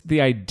the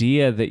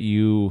idea that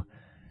you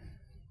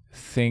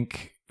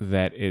think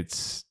that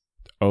it's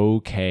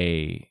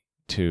okay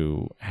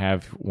to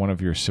have one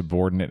of your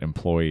subordinate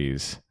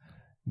employees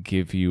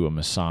give you a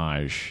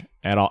massage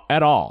at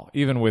all,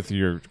 even with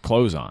your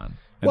clothes on.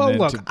 Well,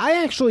 look,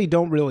 I actually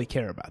don't really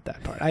care about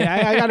that part.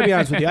 I got to be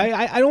honest with you.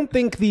 I don't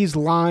think these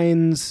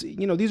lines,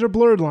 these are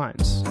blurred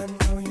lines.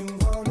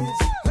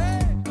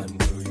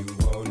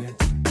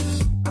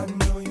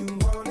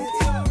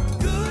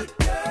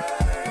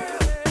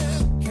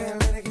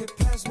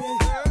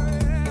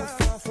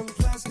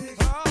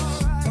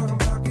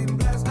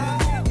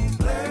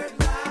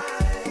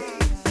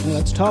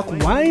 Let's talk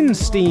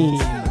Weinstein.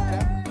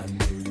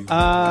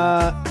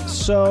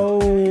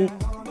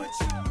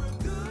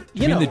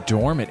 You mean the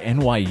dorm at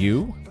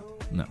NYU?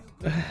 No.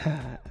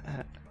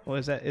 Well,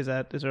 is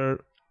there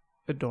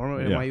a dorm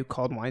at NYU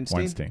called Weinstein?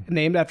 Weinstein.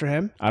 Named after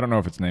him? I don't know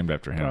if it's named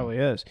after him. Probably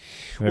is.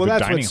 Well,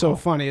 that's what's so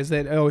funny is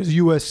that, is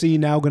USC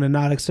now going to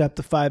not accept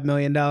the $5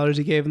 million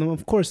he gave them?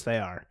 Of course they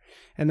are.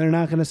 And they're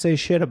not going to say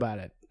shit about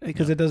it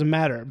because it doesn't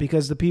matter.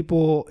 Because the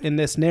people in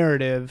this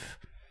narrative,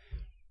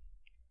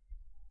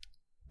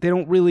 they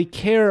don't really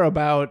care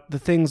about the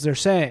things they're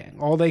saying.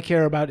 All they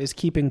care about is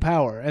keeping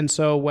power. And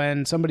so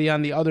when somebody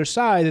on the other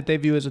side that they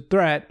view as a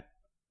threat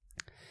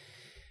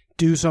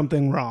do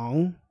something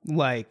wrong,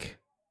 like,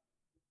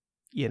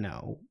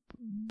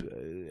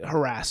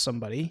 harass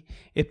somebody,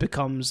 it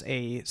becomes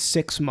a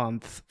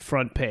 6-month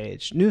front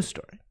page news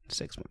story.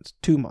 6 months,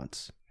 2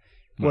 months.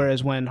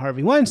 Whereas when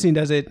Harvey Weinstein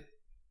does it,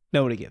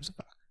 nobody gives a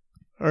fuck.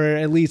 Or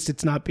at least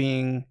it's not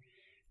being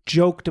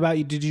joked about.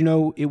 Did you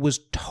know it was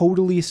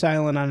totally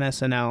silent on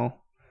SNL,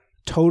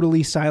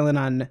 totally silent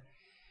on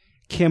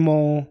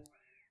Kimmel,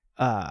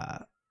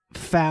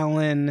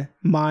 Fallon,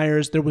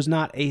 Myers? There was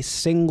not a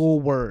single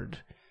word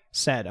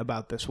said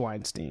about this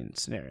Weinstein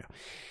scenario.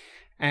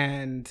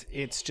 And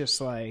it's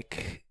just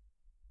like,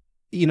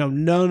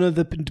 none of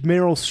the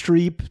Meryl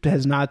Streep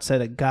has not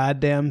said a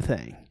goddamn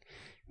thing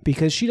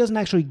because she doesn't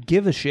actually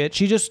give a shit.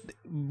 She just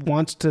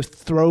wants to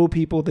throw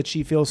people that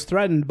she feels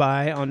threatened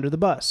by under the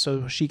bus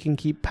so she can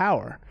keep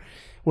power.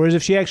 Whereas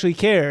if she actually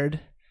cared,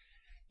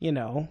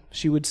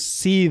 she would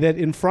see that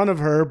in front of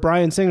her,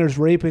 Bryan Singer's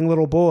raping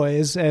little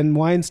boys and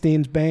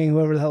Weinstein's banging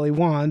whoever the hell he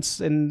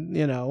wants and,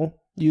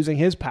 using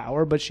his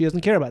power, but she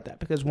doesn't care about that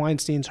because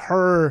Weinstein's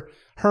her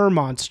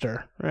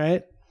monster,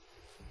 right?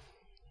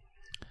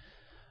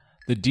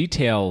 The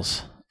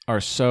details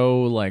are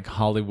so like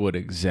Hollywood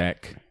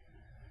exec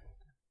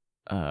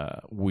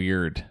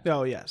weird.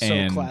 Oh yeah,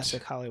 so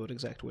classic Hollywood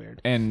exec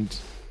weird. And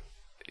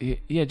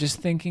just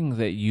thinking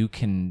that you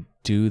can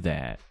do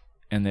that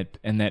and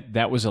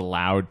that was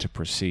allowed to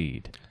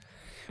proceed.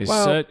 That's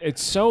one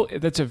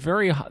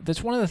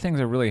of the things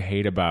I really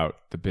hate about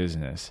the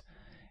business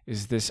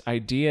is this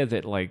idea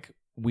that like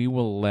we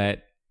will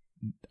let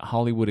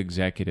Hollywood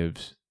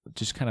executives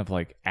just kind of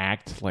like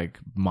act like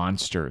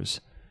monsters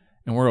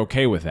and we're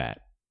okay with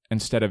that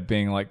instead of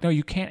being like, no,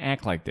 you can't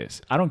act like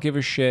this. I don't give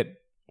a shit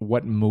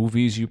what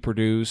movies you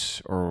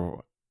produce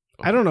or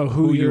I don't know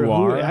who you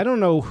are. I don't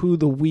know who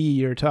the we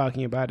you're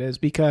talking about is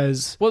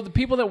because the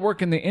people that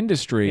work in the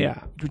industry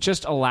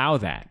just allow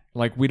that.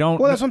 Like we don't.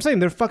 Well, that's what I'm saying.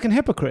 They're fucking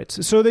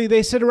hypocrites. So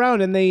they sit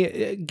around and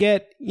they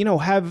get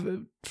have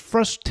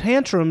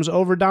tantrums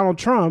over Donald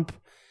Trump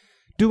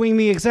doing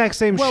the exact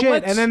same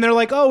shit, and then they're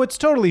like, "Oh, it's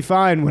totally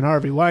fine when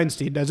Harvey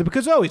Weinstein does it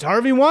because he's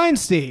Harvey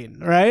Weinstein,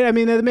 right?" I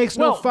mean, it makes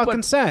no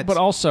fucking sense. But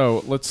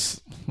also,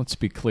 let's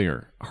be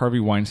clear: Harvey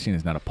Weinstein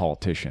is not a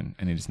politician,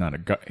 and he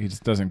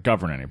just doesn't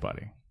govern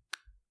anybody.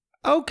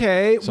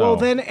 Okay, well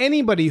then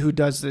anybody who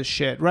does this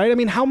shit, right? I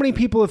mean, how many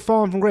people have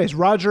fallen from grace?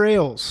 Roger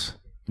Ailes.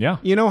 Yeah.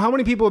 How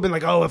many people have been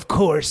like, oh, of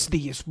course,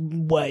 these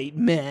white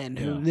men.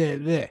 Who,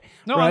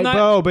 No, right?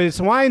 not... But it's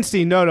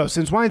Weinstein. No.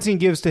 Since Weinstein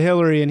gives to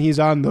Hillary and he's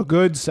on the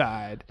good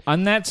side.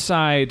 On that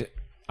side,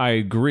 I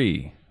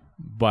agree.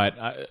 But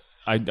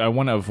I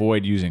want to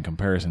avoid using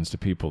comparisons to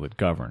people that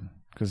govern.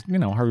 Because,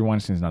 Harvey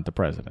Weinstein's not the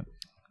president.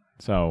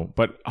 So,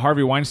 but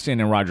Harvey Weinstein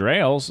and Roger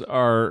Ailes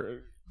are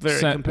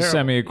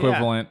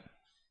semi-equivalent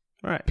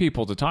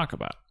people to talk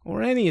about.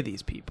 Or any of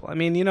these people. I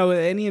mean,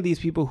 any of these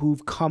people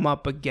who've come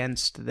up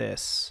against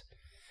this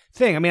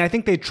thing. I mean, I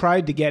think they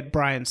tried to get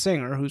Bryan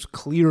Singer, who's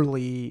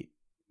clearly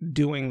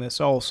doing this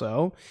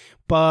also,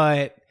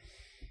 but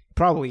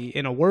probably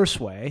in a worse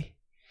way.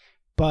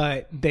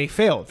 But they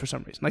failed for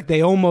some reason. Like,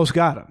 they almost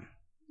got him.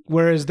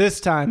 Whereas this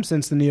time,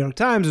 since the New York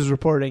Times is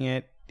reporting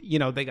it,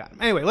 they got him.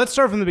 Anyway, let's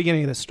start from the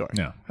beginning of this story.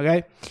 Yeah.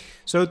 Okay?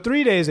 So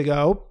 3 days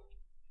ago,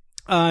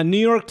 New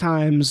York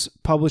Times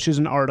publishes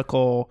an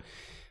article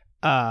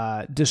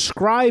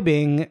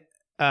describing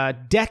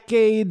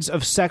decades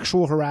of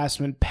sexual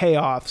harassment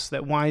payoffs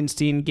that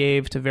Weinstein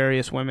gave to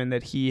various women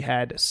that he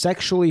had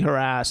sexually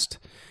harassed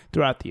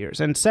throughout the years.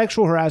 And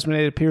sexual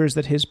harassment, it appears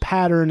that his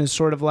pattern is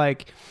sort of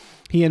like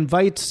he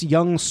invites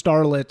young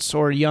starlets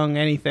or young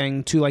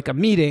anything to like a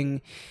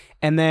meeting,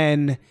 and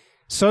then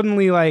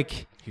suddenly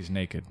like He's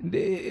naked.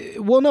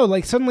 Well, no,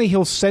 like suddenly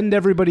he'll send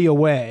everybody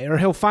away, or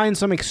he'll find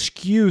some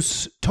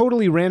excuse,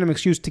 totally random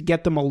excuse, to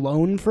get them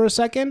alone for a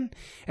second,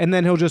 and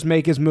then he'll just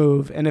make his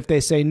move. And if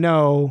they say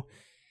no,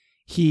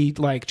 he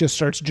like just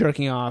starts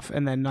jerking off,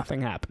 and then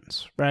nothing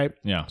happens, right?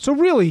 Yeah. So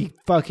really,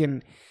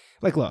 fucking,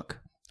 like, look,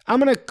 I'm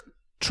gonna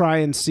try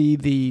and see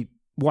the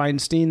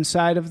Weinstein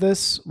side of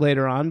this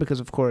later on, because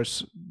of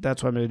course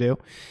that's what I'm gonna do,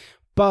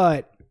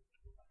 but.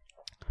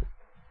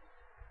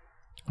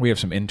 We have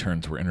some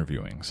interns we're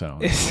interviewing, so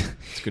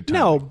it's good time.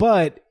 No,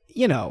 but,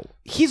 you know,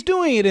 he's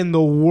doing it in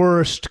the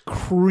worst,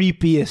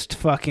 creepiest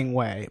fucking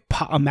way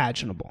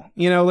imaginable.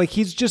 You know, like,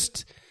 he's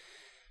just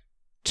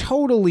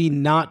totally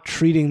not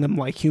treating them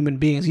like human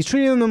beings. He's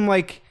treating them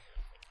like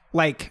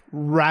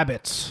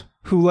rabbits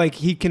who, like,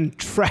 he can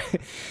try,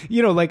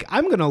 you know, like,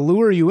 I'm going to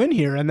lure you in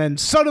here and then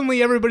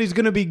suddenly everybody's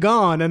going to be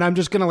gone and I'm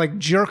just going to, like,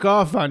 jerk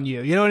off on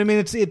you. You know what I mean?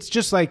 It's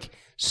just, like,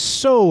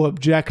 so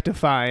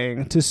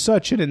objectifying to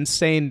such an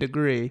insane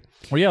degree.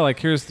 Well, yeah,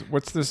 like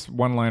what's this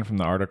one line from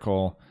the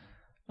article?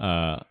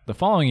 The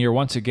following year,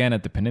 once again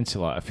at the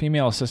Peninsula, a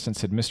female assistant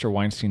said Mr.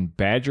 Weinstein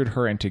badgered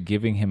her into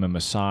giving him a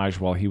massage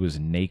while he was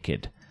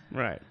naked,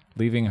 Right.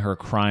 leaving her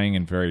crying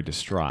and very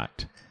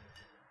distraught.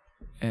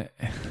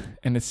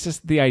 And it's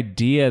just the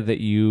idea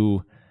that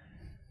you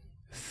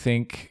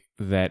think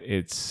that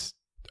it's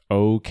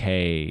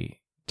okay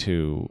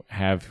to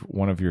have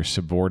one of your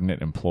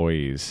subordinate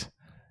employees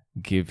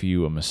give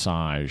you a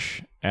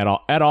massage at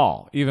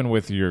all, even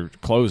with your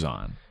clothes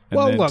on. And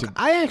well, look,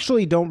 I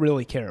actually don't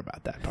really care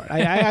about that part.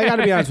 I got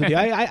to be honest with you.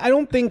 I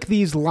don't think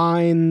these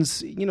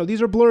lines, you know, these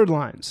are blurred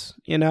lines,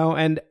 you know,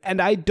 and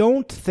I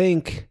don't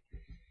think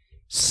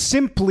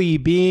simply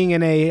being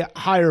in a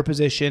higher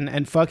position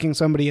and fucking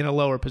somebody in a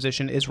lower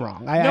position is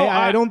wrong.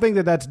 I don't think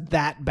that that's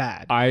that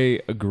bad. I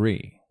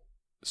agree,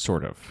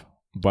 sort of,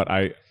 but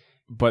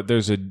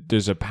there's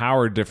a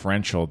power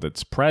differential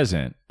that's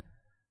present.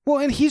 Well,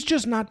 and he's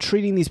just not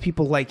treating these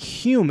people like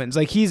humans.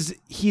 Like he's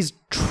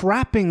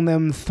trapping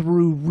them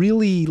through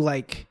really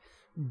like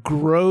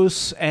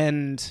gross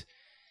and,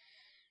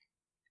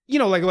 you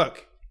know, like,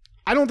 look,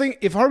 I don't think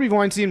if Harvey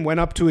Weinstein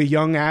went up to a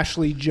young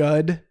Ashley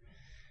Judd,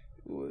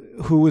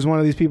 who was one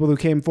of these people who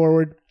came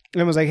forward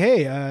and was like,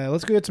 hey,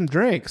 let's go get some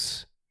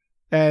drinks,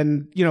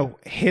 and, you know,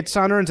 hits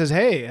on her and says,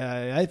 hey,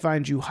 I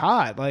find you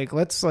hot. Like,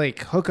 let's like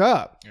hook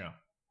up. Yeah.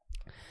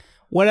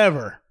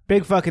 Whatever.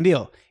 Big fucking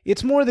deal.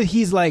 It's more that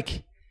he's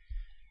like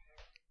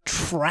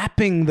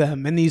trapping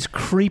them in these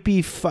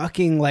creepy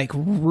fucking like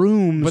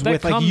rooms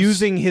with like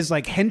using his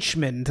like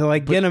henchmen to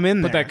like get them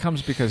in there. But that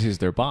comes because he's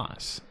their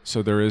boss.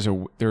 So there is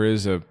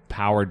a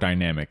power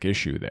dynamic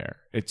issue there.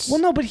 Well,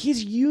 no, but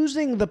he's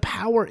using the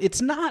power.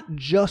 It's not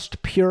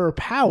just pure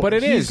power. But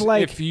he's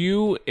like,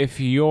 if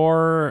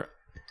you're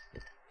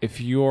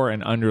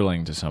an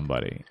underling to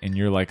somebody and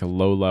you're like a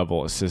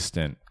low-level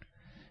assistant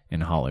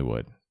in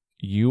Hollywood,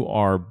 you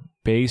are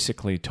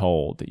basically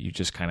told that you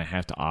just kind of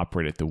have to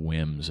operate at the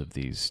whims of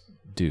these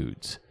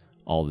dudes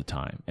all the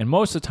time. And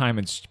most of the time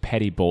it's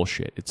petty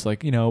bullshit. It's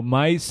like, you know,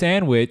 my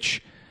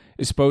sandwich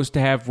is supposed to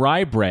have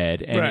rye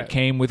bread and it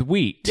came with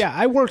wheat. Yeah,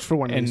 I worked for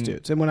one of these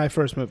dudes, and when I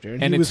first moved here,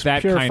 and he was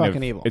pure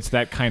fucking evil. It's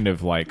that kind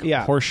of like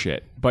horseshit.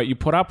 But you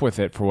put up with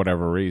it for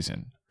whatever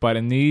reason. But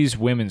in these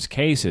women's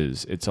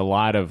cases, it's a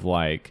lot of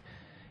like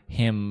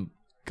him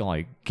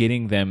like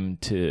getting them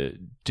to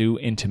do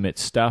intimate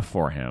stuff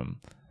for him.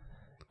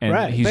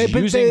 And he's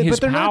using his power.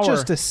 But they're not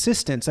just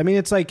assistants. I mean,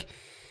 it's like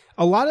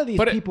a lot of these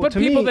people. But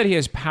people that he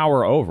has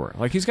power over.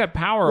 Like he's got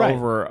power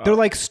over. They're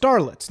like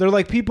starlets. They're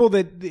like people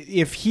that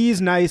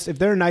if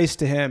they're nice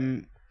to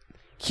him,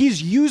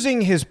 he's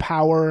using his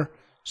power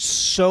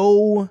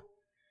so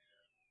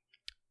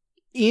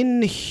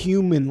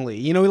inhumanly.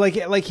 You know,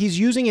 like he's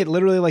using it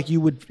literally like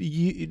you would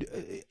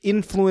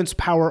influence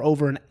power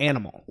over an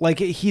animal. Like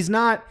he's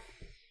not.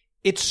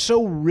 It's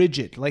so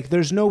rigid. Like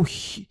there's no.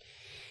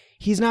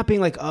 He's not being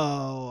like,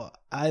 oh,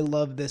 I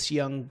love this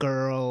young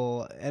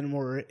girl and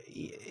we're,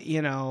 you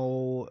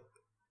know,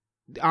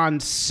 on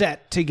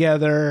set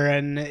together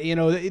and, you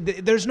know,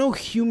 there's no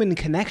human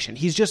connection.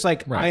 He's just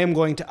like, I am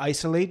going to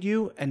isolate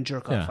you and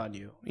jerk off on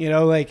you. You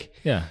know, like.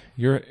 Yeah,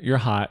 you're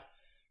hot.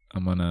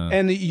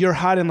 And you're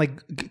hot and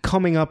like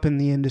coming up in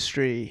the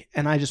industry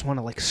and I just want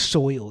to like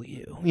soil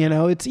you. You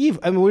know, it's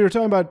evil. I mean, we were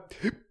talking about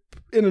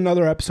in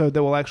another episode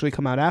that will actually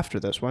come out after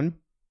this one.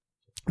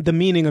 The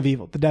meaning of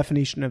evil, the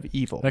definition of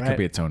evil. That could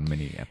be its own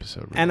mini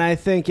episode. Really. And I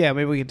think,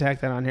 maybe we can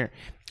tack that on here.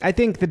 I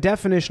think the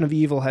definition of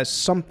evil has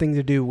something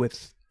to do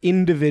with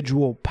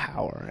individual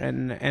power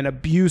and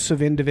abuse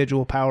of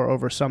individual power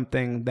over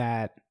something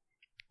that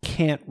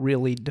can't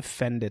really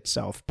defend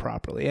itself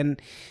properly.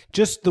 And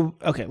just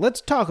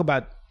let's talk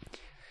about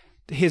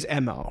his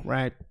MO,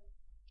 right?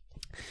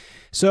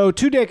 So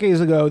 2 decades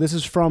ago, this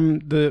is from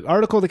the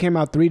article that came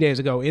out 3 days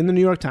ago in the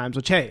New York Times,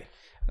 which, hey,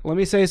 let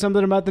me say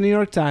something about the New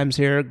York Times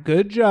here.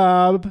 Good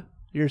job.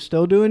 You're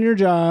still doing your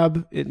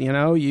job.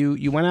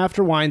 You went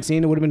after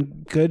Weinstein. It would have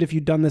been good if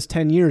you'd done this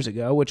 10 years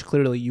ago, which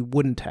clearly you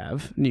wouldn't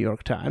have, New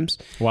York Times.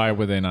 Why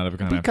would they not have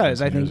gone after him?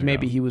 Because I think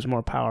maybe he was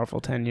more powerful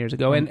 10 years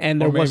ago.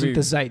 And there wasn't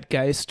the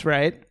zeitgeist,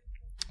 right?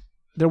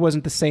 There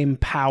wasn't the same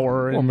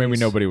power. Or maybe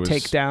nobody was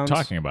takedowns.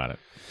 talking about it.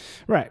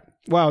 Right.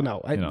 Well,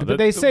 no. But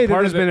they say that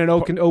there's been an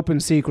open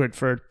secret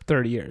for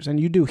 30 years, and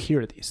you do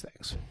hear these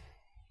things.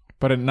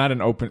 But not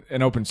an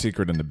open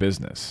secret in the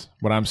business.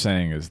 What I'm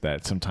saying is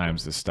that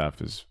sometimes this stuff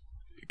is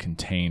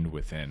contained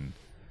within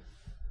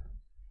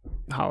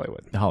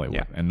Hollywood,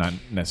 and not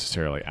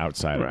necessarily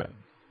outside of it.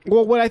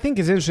 Well, what I think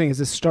is interesting is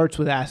this starts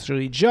with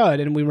Ashley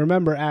Judd, and we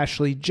remember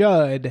Ashley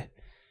Judd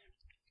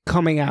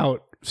coming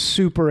out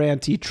super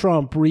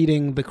anti-Trump,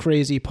 reading the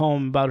crazy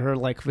poem about her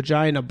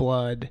vagina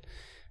blood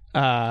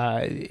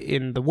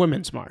in the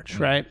Women's March,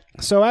 right?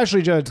 So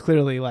Ashley Judd's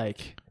clearly a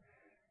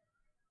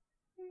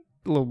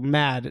little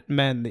mad at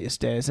men these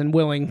days and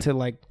willing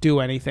to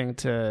do anything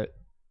to,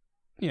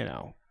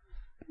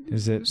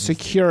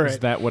 secure it. Is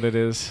that what it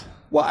is?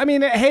 Well, I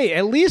mean, hey,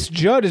 at least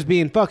Judd is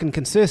being fucking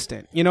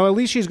consistent. At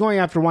least she's going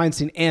after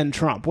Weinstein and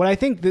Trump. What I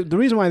think, the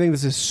reason why I think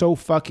this is so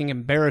fucking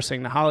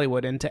embarrassing to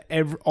Hollywood and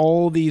to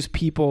all these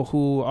people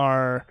who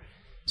are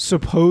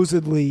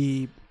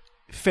supposedly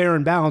fair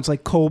and balanced,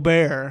 like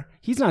Colbert,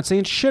 he's not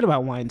saying shit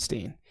about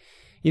Weinstein.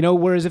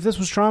 Whereas if this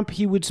was Trump,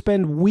 he would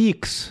spend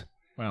weeks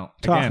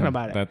talking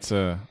about it.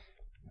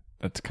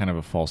 That's kind of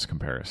a false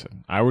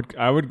comparison. I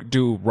would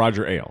do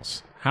Roger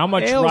Ailes. How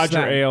much Ailes,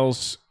 Roger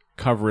Ailes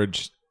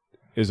coverage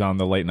is on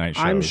the late night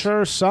shows? I'm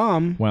sure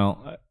some.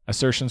 Well,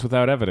 assertions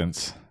without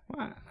evidence,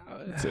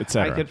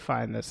 etc. I could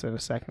find this in a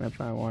second if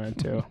I wanted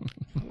to.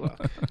 Look,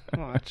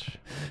 watch.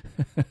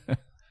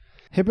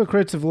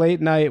 Hypocrites of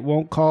late night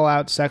won't call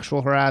out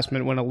sexual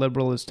harassment when a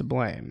liberal is to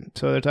blame.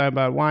 So they're talking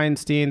about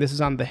Weinstein. This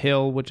is on The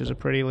Hill, which is a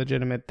pretty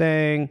legitimate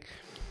thing.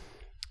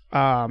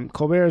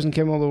 Colbert's and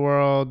Kimmel the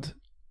World.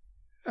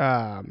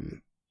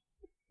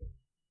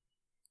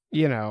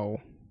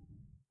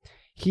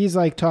 He's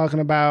talking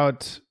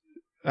about,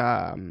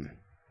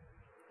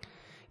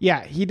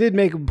 he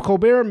did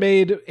Colbert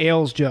made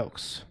Ailes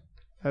jokes.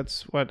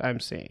 That's what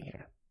I'm seeing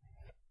here.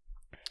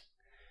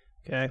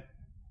 Okay.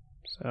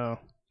 So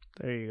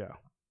there you go.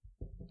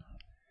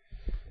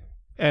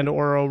 And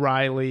or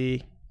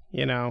O'Reilly,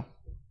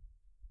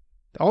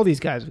 all these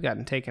guys have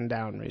gotten taken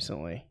down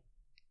recently.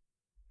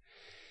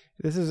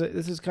 This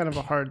is kind of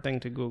a hard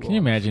thing to Google. Can you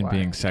imagine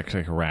being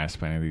sexually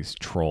harassed by any of these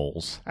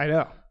trolls? I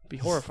know. It'd be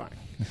horrifying.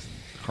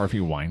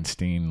 Harvey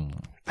Weinstein.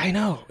 I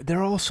know.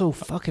 They're all so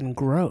fucking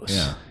gross.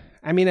 Yeah.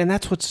 I mean, and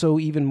that's what's so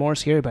even more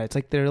scary about it.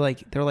 It's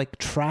they're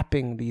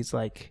trapping these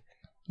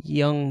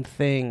young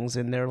things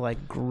in their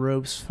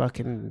gross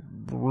fucking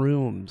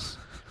rooms.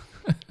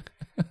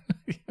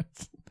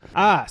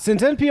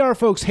 Since NPR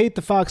folks hate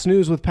the Fox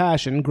News with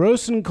passion,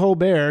 Gross and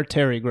Colbert,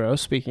 Terry Gross,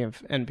 speaking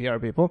of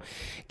NPR people,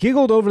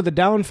 giggled over the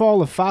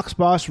downfall of Fox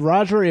boss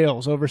Roger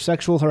Ailes over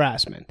sexual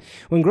harassment.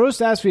 When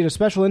Gross asked if he had a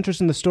special interest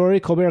in the story,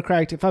 Colbert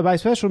cracked, "If by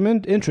special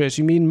interest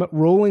you mean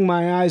rolling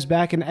my eyes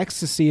back in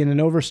ecstasy in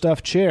an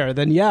overstuffed chair,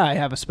 then yeah, I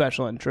have a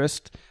special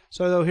interest."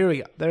 So here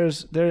we go.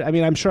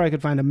 I'm sure I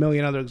could find a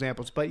million other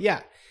examples, but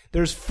yeah.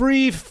 There's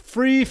free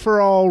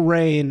for all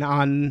reign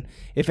on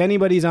if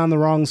anybody's on the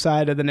wrong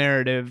side of the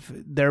narrative,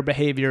 their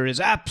behavior is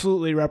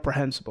absolutely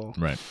reprehensible.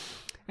 Right.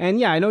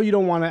 And yeah, I know you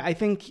don't want to. I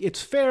think it's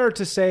fair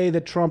to say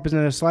that Trump is in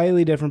a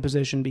slightly different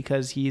position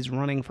because he's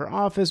running for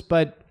office,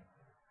 but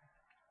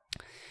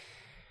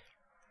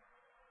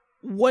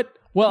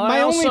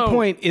my only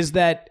point is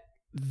that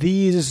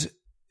the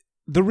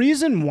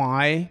reason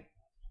why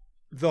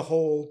the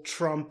whole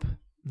Trump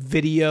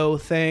video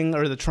thing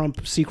or the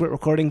Trump secret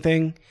recording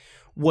thing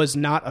was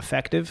not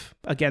effective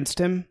against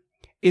him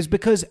is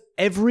because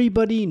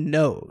everybody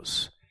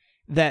knows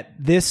that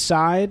this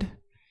side,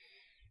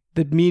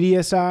 the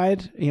media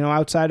side,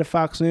 outside of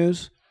Fox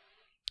News,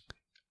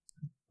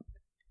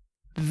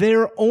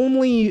 they're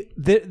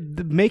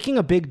making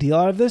a big deal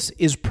out of this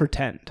is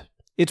pretend.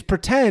 It's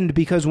pretend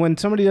because when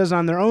somebody does it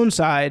on their own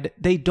side,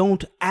 they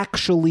don't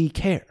actually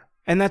care.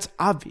 And that's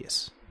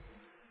obvious.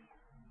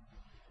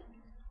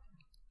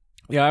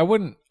 Yeah,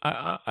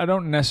 I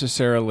don't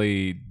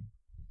necessarily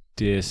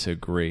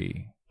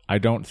disagree. I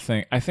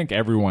think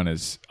everyone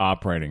is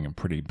operating in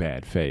pretty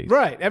bad faith.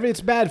 Right.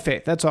 It's bad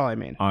faith. That's all I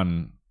mean.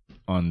 On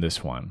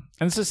this one.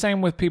 And it's the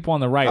same with people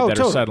on the right that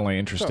are suddenly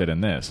interested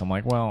in this. I'm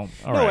like, well,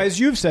 all right. No, as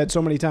you've said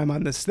so many times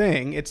on this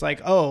thing, it's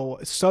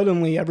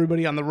suddenly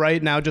everybody on the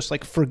right now just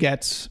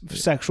forgets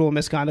sexual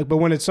misconduct. But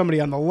when it's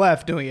somebody on the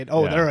left doing it,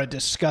 they're a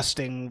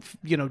disgusting,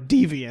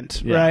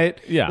 deviant, right?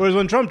 Yeah. Whereas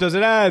when Trump does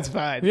it, it's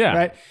fine. Yeah.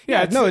 Right?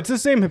 Yeah, it's the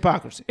same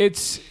hypocrisy.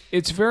 It's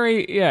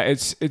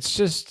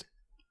just,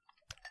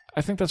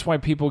 I think that's why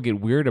people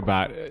get weird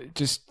about it.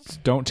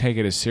 Just don't take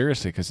it as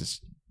seriously because it's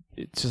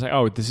just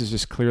this is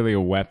just clearly a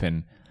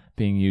weapon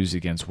being used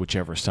against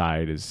whichever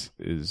side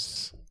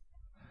is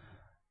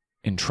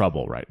in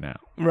trouble right now.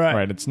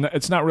 Right.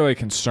 It's not really a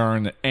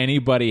concern that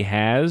anybody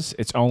has.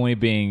 It's only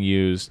being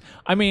used.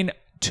 I mean,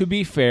 to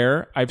be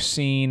fair, I've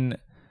seen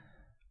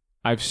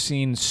I've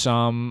seen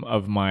some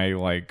of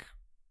my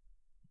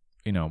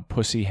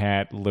pussy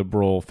hat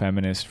liberal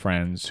feminist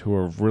friends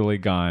who have really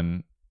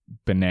gone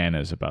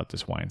bananas about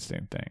this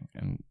Weinstein thing,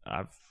 and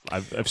I've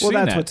seen that. Well,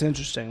 that's what's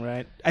interesting,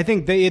 right? I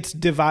think it's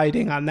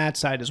dividing on that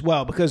side as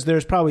well, because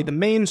there's probably the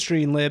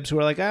mainstream libs who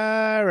are like,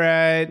 all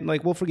right,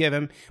 like, we'll forgive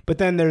him. But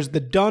then there's the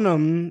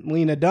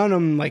Lena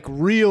Dunham, like,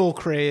 real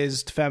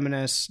crazed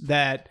feminists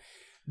that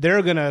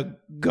they're going to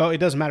go, it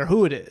doesn't matter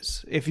who it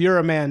is. If you're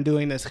a man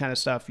doing this kind of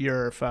stuff,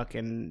 you're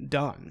fucking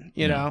done,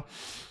 you know?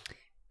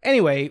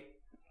 Anyway,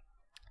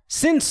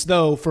 since,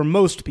 though, for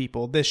most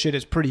people, this shit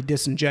is pretty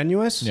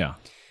disingenuous. Yeah.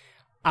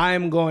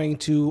 I'm going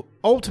to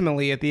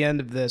ultimately, at the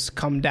end of this,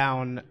 come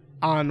down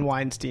on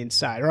Weinstein's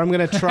side. Or I'm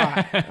going to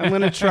try. I'm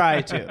going to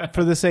try to,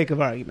 for the sake of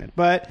argument.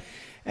 But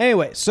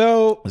anyway,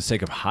 so... For the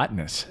sake of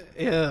hotness.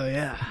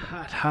 Yeah.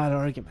 Hot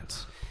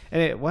arguments.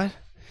 What?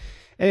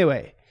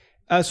 Anyway,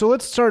 so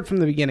let's start from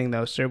the beginning,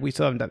 though, sir. We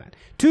still haven't done that.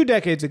 2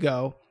 decades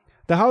ago,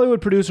 the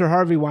Hollywood producer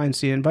Harvey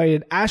Weinstein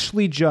invited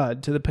Ashley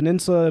Judd to the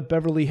Peninsula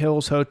Beverly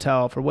Hills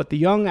Hotel for what the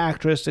young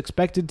actress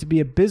expected to be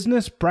a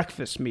business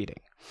breakfast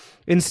meeting.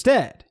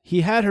 Instead,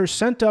 he had her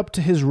sent up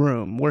to his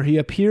room, where he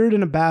appeared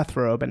in a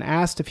bathrobe and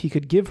asked if he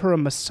could give her a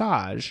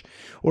massage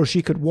or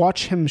she could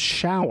watch him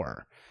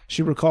shower,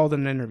 she recalled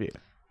in an interview.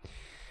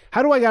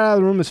 How do I get out of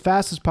the room as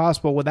fast as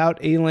possible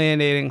without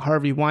alienating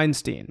Harvey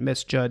Weinstein?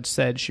 Miss Judd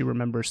said she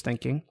remembers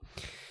thinking.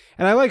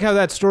 And I like how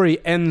that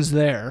story ends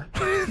there.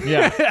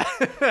 Yeah.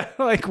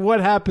 Like,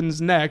 what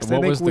happens next?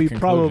 I think we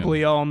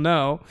probably all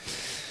know.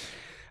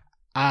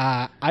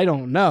 I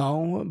don't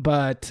know,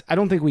 but I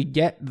don't think we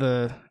get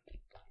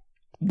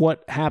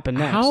what happened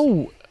next.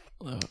 How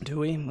do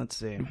we? Let's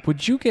see.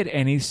 Would you get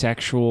any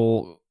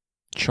sexual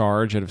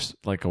charge out of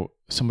like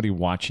somebody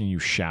watching you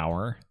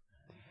shower?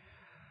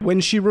 When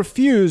she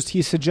refused,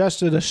 he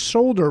suggested a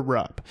shoulder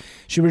rub.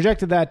 She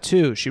rejected that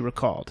too, she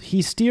recalled.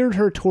 He steered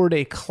her toward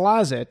a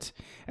closet,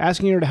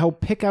 asking her to help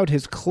pick out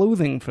his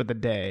clothing for the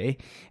day,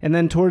 and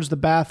then towards the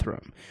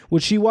bathroom.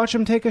 Would she watch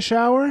him take a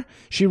shower?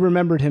 She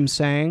remembered him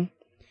saying.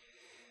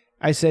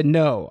 I said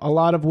no, a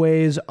lot of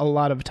ways, a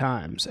lot of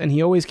times. And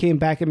he always came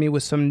back at me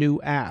with some new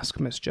ask,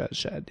 Miss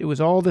Judge said. It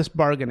was all this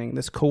bargaining,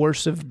 this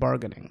coercive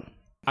bargaining.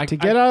 To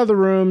get out of the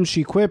room,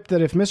 she quipped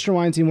that if Mr.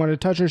 Weinstein wanted to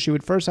touch her, she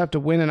would first have to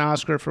win an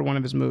Oscar for one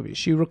of his movies.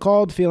 She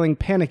recalled feeling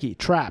panicky,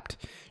 trapped,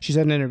 she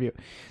said in an interview.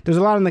 There's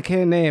a lot in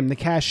the name, the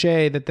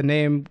cachet that the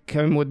name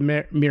came with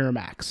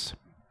Miramax.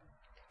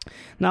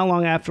 Not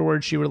long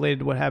afterwards, she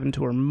related what happened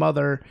to her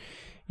mother.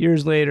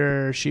 Years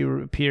later, she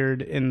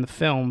appeared in the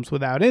films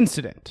without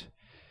incident.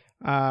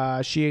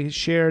 She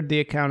shared the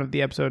account of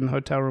the episode in the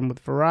hotel room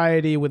with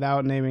Variety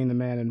without naming the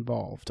man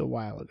involved a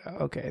while ago.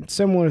 Okay,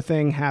 similar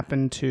thing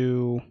happened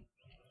to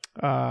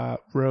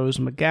Rose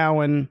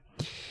McGowan.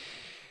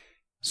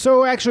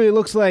 So actually, it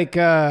looks like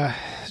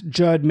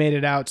Judd made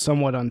it out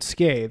somewhat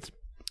unscathed.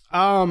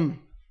 Okay,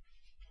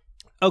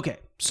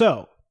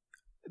 so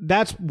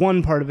that's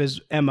one part of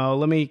his MO.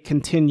 Let me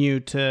continue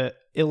to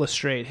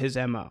illustrate his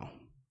MO.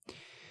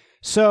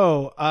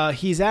 So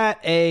he's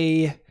at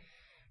a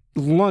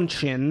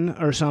luncheon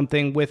or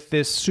something with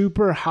this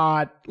super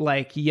hot,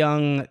 like,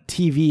 young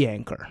TV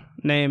anchor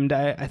named,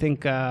 I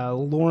think,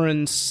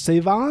 Lauren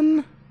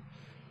Sivan.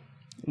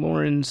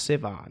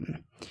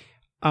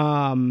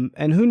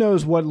 And who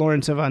knows what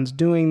Lauren Sivan's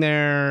doing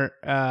there.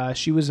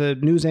 She was a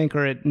news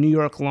anchor at New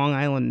York, Long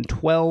Island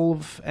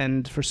 12,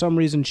 and for some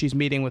reason she's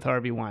meeting with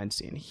Harvey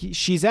Weinstein.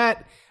 She's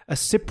at a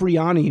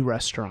Cipriani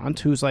restaurant,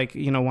 who's like,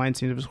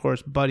 Weinstein, of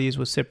course, buddies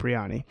with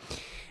Cipriani.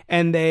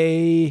 And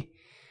they...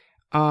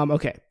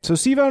 okay, so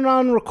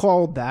Sivan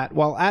recalled that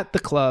while at the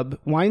club,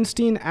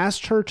 Weinstein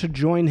asked her to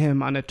join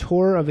him on a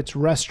tour of its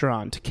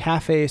restaurant,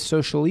 Cafe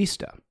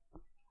Socialista.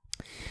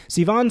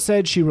 Sivan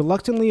said she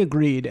reluctantly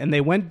agreed, and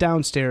they went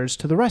downstairs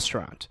to the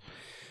restaurant.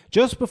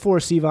 Just before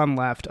Sivan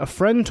left, a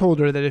friend told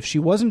her that if she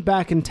wasn't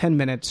back in 10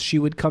 minutes, she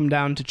would come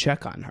down to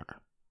check on her.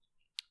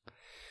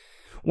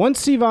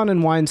 Once Sivan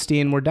and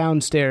Weinstein were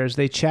downstairs,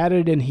 they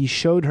chatted and he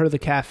showed her the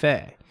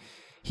cafe.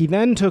 He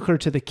then took her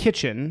to the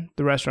kitchen,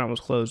 the restaurant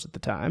was closed at the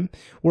time,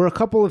 where a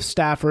couple of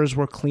staffers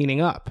were cleaning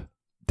up.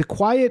 The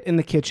quiet in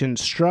the kitchen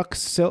struck,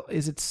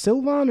 is it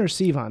Sivan or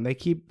Sivan? They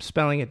keep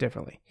spelling it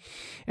differently.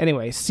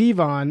 Anyway,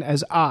 Sivan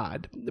as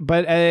odd,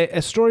 but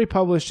a story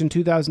published in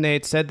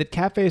 2008 said that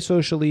Cafe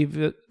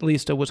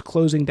Socialista was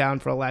closing down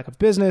for a lack of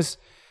business,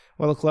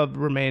 while the club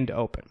remained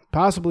open,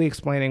 possibly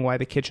explaining why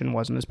the kitchen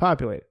wasn't as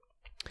populated.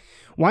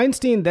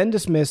 Weinstein then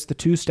dismissed the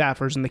two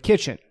staffers in the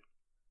kitchen.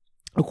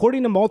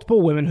 According to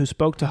multiple women who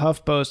spoke to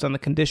HuffPost on the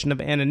condition of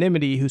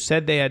anonymity who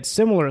said they had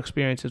similar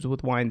experiences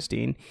with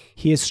Weinstein,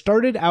 he has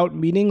started out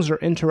meetings or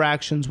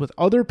interactions with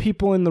other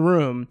people in the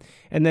room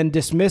and then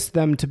dismissed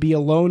them to be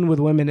alone with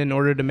women in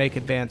order to make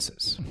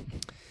advances.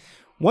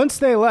 Once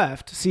they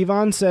left,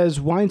 Sivan says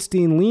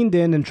Weinstein leaned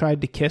in and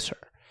tried to kiss her.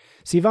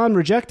 Sivan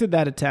rejected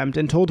that attempt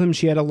and told him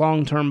she had a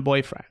long-term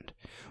boyfriend.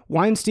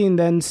 Weinstein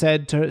then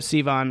said to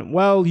Sivan,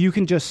 "Well, you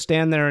can just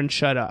stand there and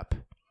shut up."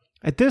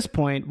 At this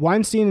point,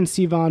 Weinstein and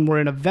Sivan were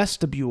in a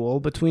vestibule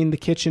between the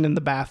kitchen and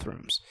the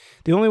bathrooms.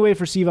 The only way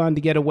for Sivan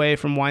to get away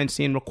from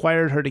Weinstein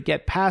required her to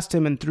get past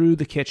him and through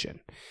the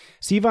kitchen.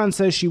 Sivan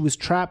says she was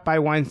trapped by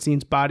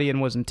Weinstein's body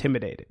and was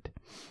intimidated.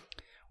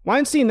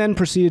 Weinstein then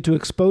proceeded to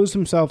expose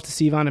himself to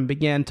Sivan and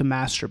began to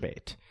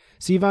masturbate.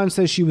 Sivan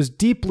says she was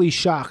deeply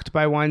shocked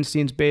by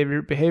Weinstein's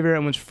behavior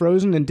and was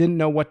frozen and didn't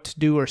know what to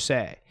do or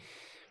say.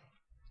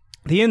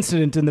 The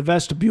incident in the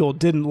vestibule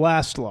didn't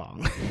last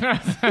long.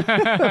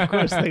 Of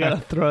course, they gotta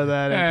throw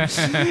that in.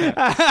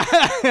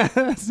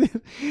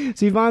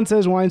 Sivan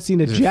says Weinstein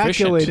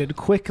ejaculated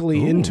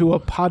quickly into a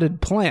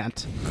potted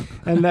plant,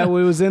 and that it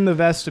was in the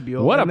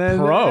vestibule. What a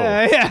pro!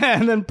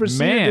 And then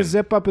proceeded to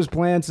zip up his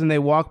plants, and they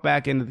walked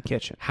back into the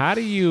kitchen. How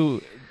do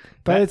you?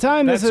 By the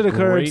time this had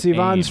occurred, great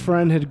Sivan's aim.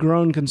 friend had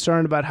grown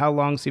concerned about how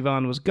long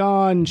Sivan was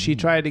gone. She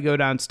tried to go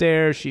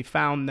downstairs. She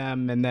found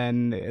them, and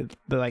then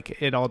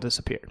it all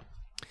disappeared.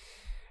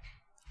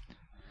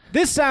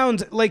 This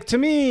sounds like, to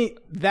me,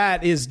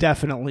 that is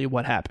definitely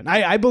what happened.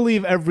 I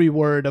believe every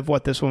word of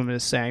what this woman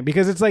is saying,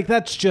 because it's like,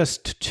 that's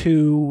just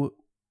too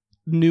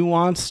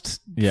nuanced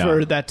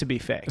for that to be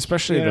fake.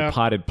 Especially the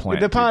potted plant.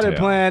 The potted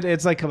detail. plant,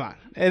 it's like, come on.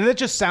 And it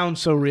just sounds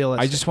so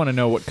realistic. I just want to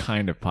know what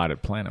kind of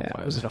potted plant it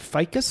was. Was it a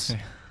ficus?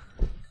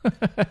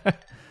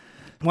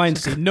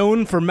 Weinstein,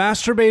 known for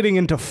masturbating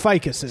into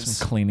ficuses.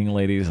 Some cleaning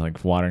ladies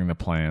like watering the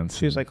plants.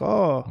 She was like,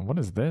 oh. What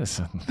is this?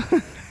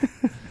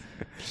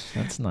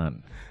 That's not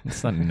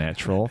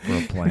natural for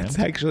a plant. It's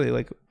actually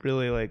like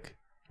really like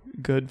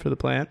good for the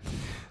plant.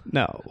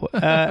 No.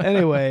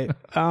 Anyway,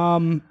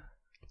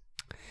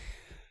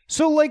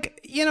 so like,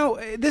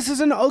 this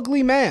is an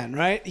ugly man,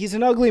 right? He's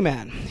an ugly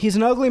man. He's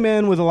an ugly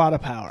man with a lot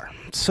of power.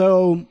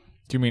 So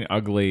do you mean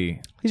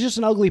ugly? He's just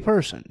an ugly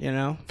person,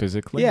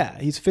 Physically? Yeah,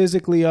 he's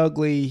physically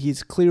ugly.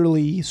 He's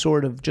clearly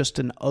sort of just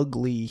an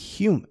ugly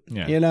human,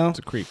 It's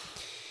a creep.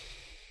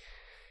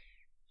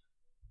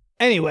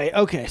 Anyway,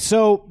 okay,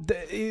 so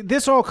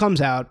this all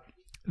comes out.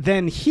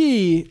 Then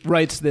he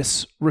writes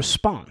this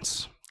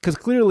response, because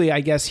clearly,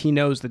 I guess, he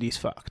knows that he's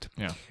fucked.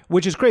 Yeah.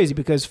 Which is crazy,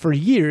 because for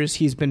years,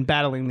 he's been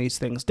battling these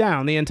things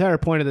down. The entire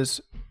point of this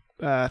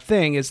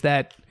thing is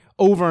that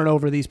over and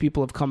over, these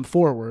people have come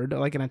forward.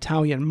 Like an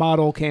Italian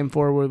model came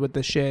forward with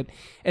the shit,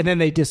 and then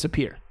they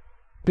disappear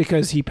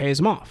because he pays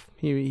them off.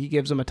 He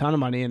gives them a ton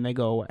of money, and they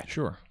go away.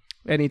 Sure.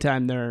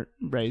 Anytime they're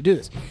ready to do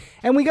this.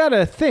 And we got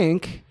to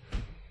think,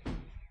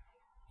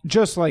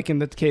 just like in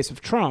the case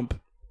of Trump,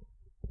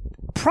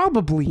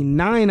 probably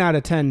 9 out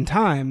of 10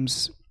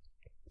 times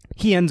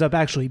he ends up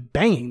actually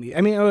banging the.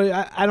 I mean,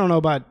 I don't know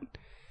about.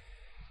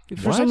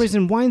 For some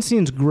reason,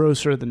 Weinstein's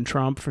grosser than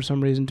Trump for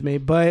some reason to me.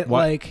 But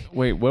wait,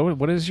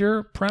 what is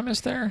your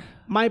premise there?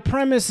 My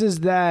premise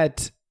is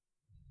that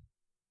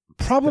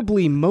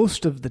probably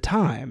most of the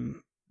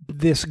time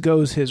this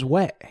goes his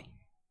way.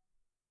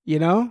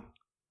 Do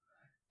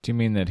you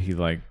mean that he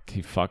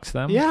fucks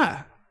them?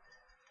 Yeah.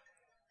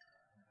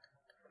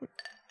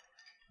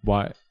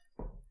 Why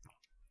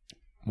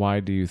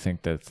do you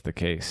think that's the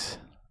case?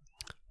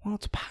 Well,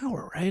 it's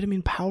power, right? I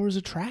mean, power is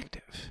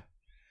attractive.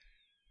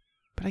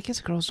 But I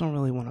guess girls don't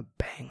really want to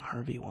bang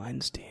Harvey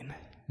Weinstein.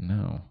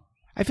 No.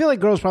 I feel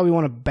like girls probably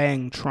want to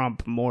bang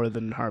Trump more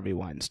than Harvey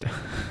Weinstein.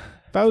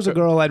 If I was a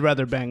girl, I'd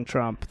rather bang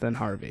Trump than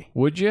Harvey.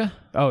 Would you?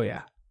 Oh,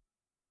 yeah.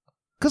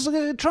 Because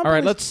Trump... All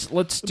right, let's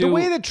do... The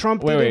way that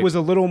Trump did it was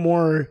a little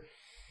more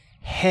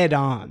head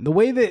on. The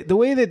way that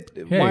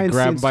Weinstein's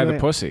grab him by the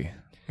doing pussy.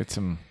 Get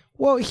some...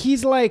 Well,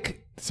 he's like...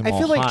 I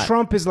feel like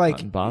Trump is like...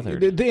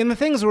 Unbothered. In the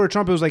things where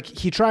Trump was like,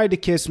 he tried to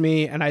kiss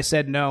me and I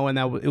said no and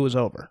it was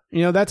over.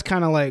 That's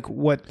kind of like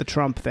what the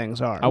Trump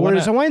things are.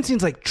 Whereas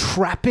Weinstein's like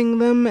trapping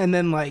them and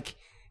then like...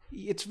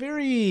 It's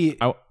very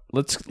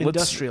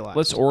industrialized.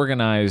 Let's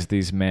organize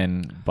these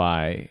men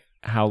by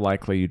how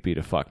likely you'd be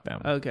to fuck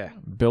them. Okay.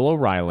 Bill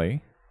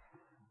O'Reilly.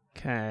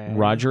 Okay.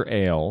 Roger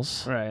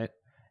Ailes. Right.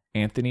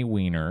 Anthony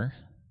Weiner.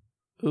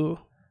 Ooh.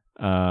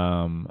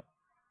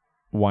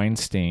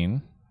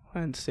 Weinstein.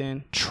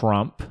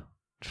 Trump.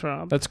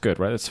 That's good,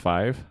 right? That's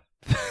 5.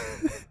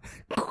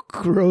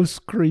 Gross,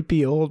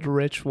 creepy, old,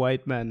 rich,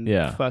 white men.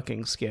 Yeah.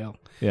 Fucking scale.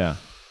 Yeah.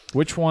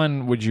 Which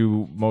one would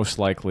you most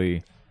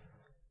likely,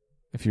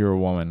 if you were a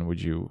woman,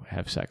 would you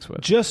have sex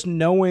with? Just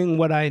knowing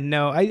what I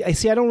know. I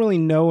see, I don't really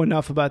know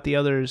enough about the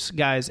other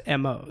guys'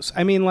 MOs.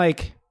 I mean,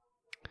 like,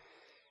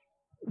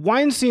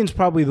 Weinstein's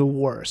probably the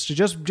worst,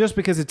 just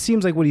because it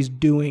seems like what he's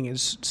doing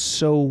is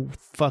so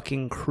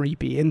fucking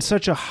creepy in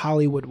such a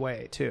Hollywood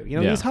way too.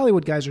 These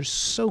Hollywood guys are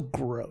so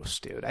gross,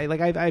 dude.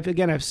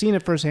 I've seen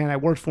it firsthand. I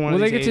worked for one. Well,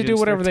 of these they get agents. to do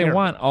whatever They're they terrible.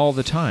 want all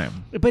the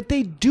time, but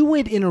they do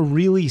it in a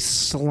really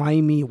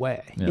slimy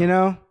way.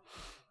 Yeah.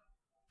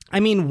 I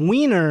mean,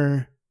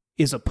 Wiener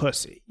is a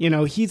pussy.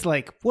 He's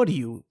like, what are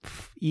you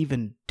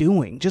even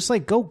doing? Just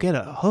like go get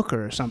a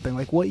hooker or something.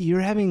 Like what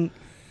you're having.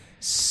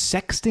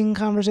 Sexting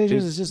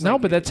conversations is just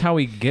but that's how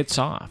he gets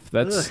off.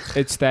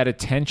 It's that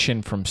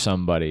attention from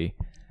somebody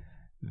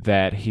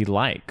that he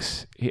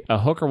likes. A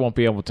hooker won't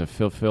be able to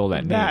fulfill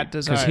that need. That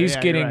desire. Because he's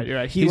getting... You're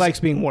right. He likes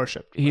being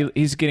worshipped.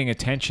 He's getting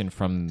attention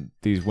from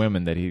these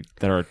women that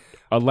are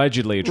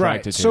allegedly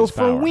attracted to so his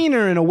power. So for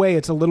Weiner, in a way,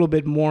 it's a little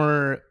bit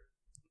more...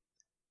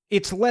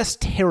 It's less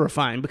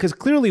terrifying because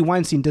clearly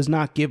Weinstein does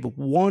not give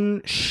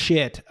one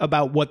shit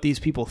about what these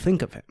people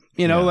think of him.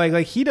 You know,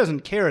 like he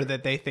doesn't care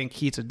that they think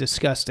he's a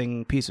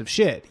disgusting piece of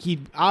shit. He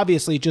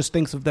obviously just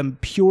thinks of them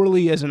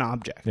purely as an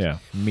object. Yeah,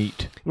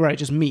 meat. Right,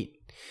 just meat.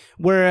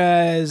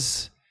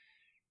 Whereas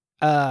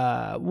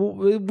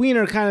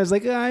Weiner kind of is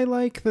like, I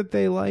like that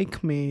they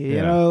like me.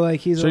 You know, like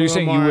he's. So you're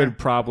saying you would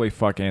probably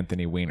fuck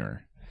Anthony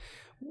Weiner?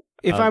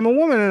 If I'm a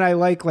woman and I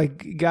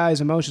like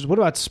guys' emotions, what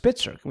about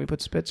Spitzer? Can we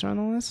put Spitzer on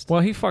the list? Well,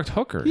 he fucked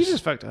hookers. He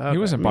just fucked hookers. He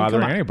wasn't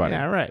bothering anybody.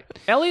 Yeah, right.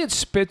 Elliot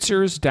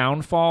Spitzer's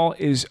downfall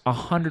is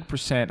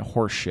 100%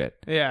 horseshit.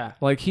 Yeah.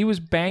 Like, he was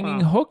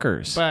banging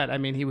hookers. But, I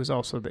mean, he was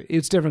also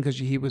it's different because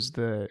he was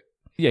the...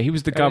 Yeah, he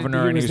was the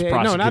governor and he was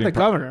prosecuting... No, not the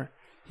governor.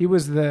 He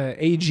was the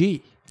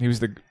AG. He was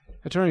the...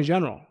 Attorney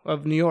General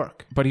of New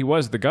York. But he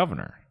was the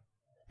governor.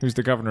 He was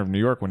the governor of New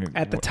York when he...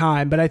 At the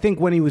time, but I think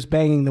when he was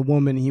banging the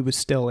woman, he was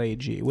still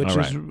AG, which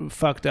is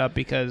fucked up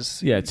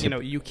because,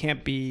 you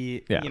can't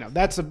be... Yeah. You know,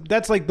 that's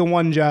like the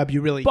one job you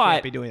really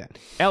can't be doing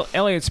that.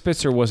 Elliot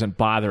Spitzer wasn't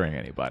bothering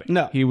anybody.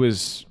 No. He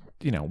was,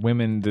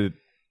 women that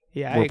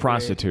were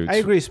prostitutes. I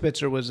agree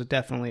Spitzer was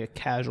definitely a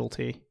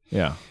casualty.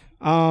 Yeah.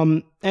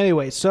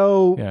 Anyway,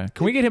 so... Yeah.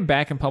 Can we get him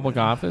back in public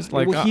office?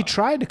 Like, he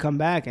tried to come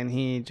back and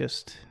he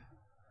just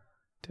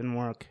didn't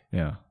work.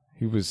 Yeah.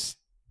 He was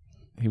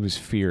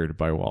feared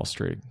by Wall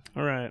Street.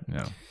 All right.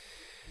 Yeah.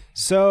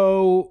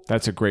 So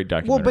that's a great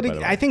documentary. Well,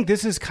 but I think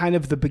this is kind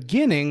of the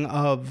beginning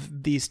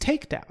of these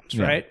takedowns,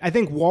 right? I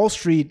think Wall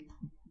Street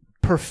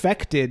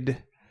perfected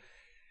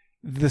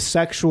the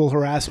sexual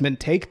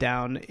harassment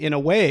takedown in a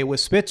way with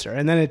Spitzer,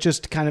 and then it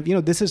just kind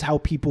of, this is how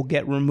people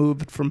get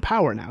removed from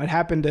power now. It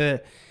happened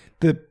to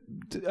the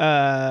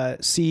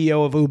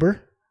CEO of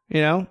Uber,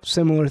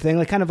 similar thing,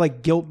 like kind of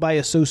like guilt by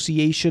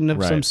association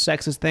of some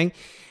sexist thing.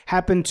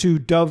 Happened to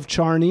Dov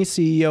Charney,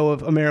 CEO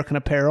of American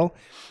Apparel.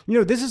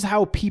 This is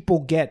how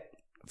people get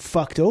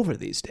fucked over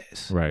these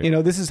days. Right.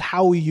 This is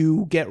how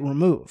you get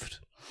removed.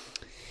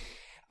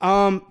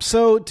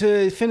 So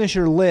to finish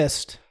your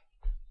list,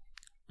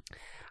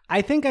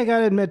 I think I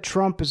gotta admit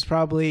Trump is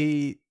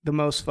probably the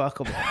most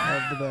fuckable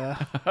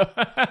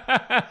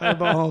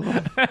of all of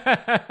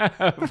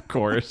them. Of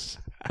course.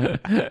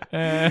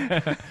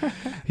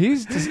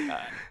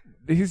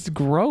 He's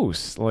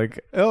gross. Like,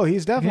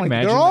 he's definitely.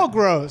 They're all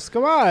gross.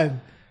 Come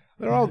on,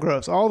 they're all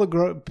gross. All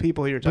the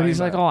people you're talking about. But he's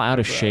like all out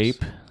of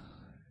shape.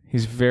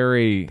 He's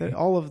very.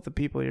 All of the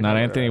people you're not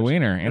talking Anthony about.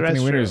 Weiner.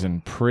 Anthony Weiner's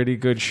in pretty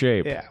good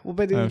shape. Yeah, well,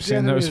 but I've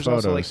seen those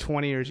photos. Also like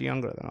 20 years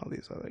younger than all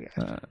these other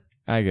guys.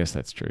 I guess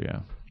that's true. Yeah.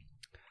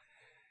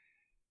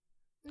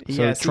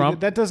 So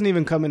Trump, that doesn't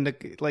even come into,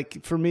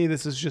 like, for me,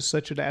 this is just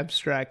such an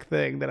abstract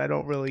thing that I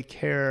don't really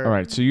care. All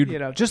right, so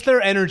just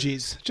their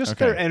energies,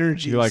 their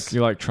energies.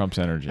 You like Trump's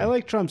energy. I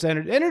like Trump's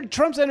energy.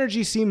 Trump's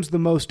energy seems the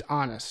most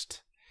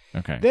honest.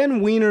 Okay. Then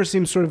Weiner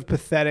seems sort of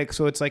pathetic,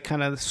 so it's like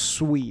kind of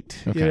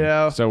sweet.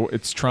 Okay. So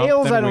it's Trump.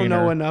 Ailes, then I don't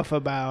Weiner. know enough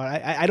about.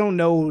 I don't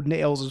know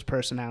Ailes'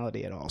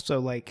 personality at all. So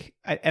like,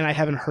 I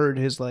haven't heard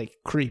his like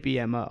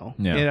creepy MO.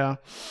 Yeah.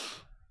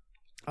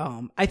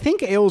 I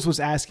think Ailes was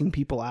asking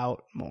people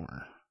out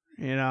more.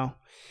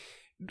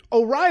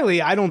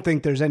 O'Reilly, I don't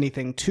think there's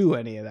anything to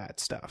any of that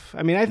stuff.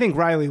 I mean, I think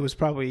Riley was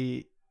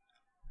probably...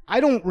 I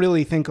don't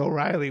really think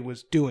O'Reilly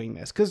was doing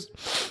this, because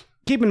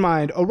keep in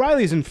mind,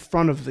 O'Reilly's in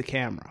front of the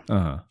camera.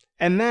 Uh-huh.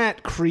 And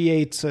that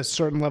creates a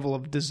certain level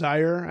of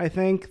desire, I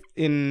think,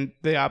 in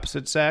the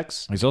opposite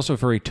sex. He's also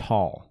very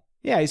tall.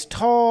 Yeah, he's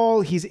tall.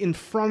 He's in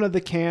front of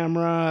the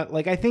camera.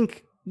 Like, I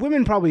think...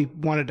 women probably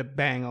wanted to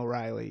bang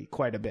O'Reilly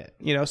quite a bit.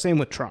 Same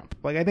with Trump.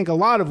 Like, I think a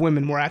lot of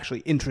women were actually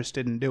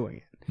interested in doing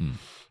it.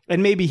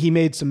 And maybe he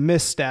made some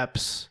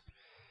missteps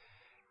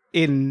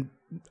in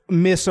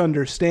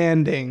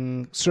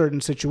misunderstanding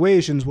certain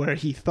situations where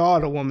he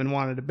thought a woman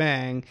wanted to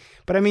bang.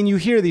 But I mean, you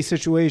hear these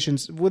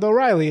situations with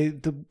O'Reilly.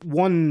 The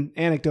one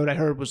anecdote I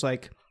heard was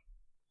like,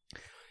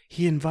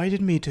 he invited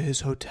me to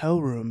his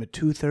hotel room at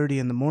 2:30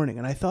 in the morning,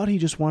 and I thought he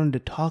just wanted to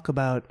talk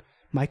about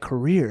my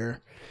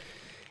career.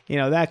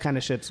 That kind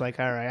of shit's like,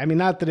 all right. I mean,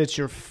 not that it's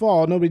your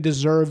fault. Nobody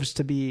deserves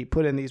to be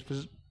put in these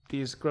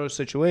gross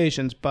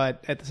situations,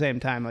 but at the same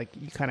time, like,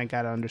 you kind of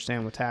got to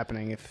understand what's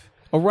happening. If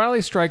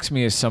O'Reilly strikes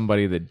me as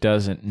somebody that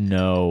doesn't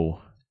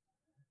know,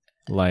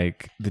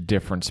 like, the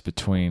difference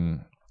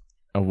between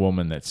a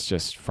woman that's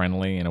just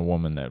friendly and a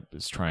woman that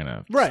is trying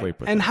to sleep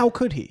with. And how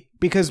could he?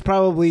 Because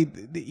probably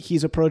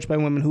he's approached by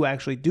women who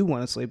actually do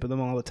want to sleep with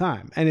him all the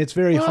time, and it's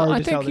very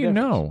hard to tell the difference.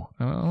 I don't know.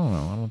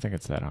 I don't think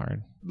it's that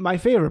hard. My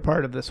favorite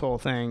part of this whole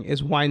thing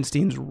is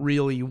Weinstein's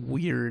really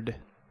weird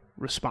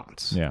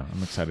response. Yeah,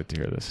 I'm excited to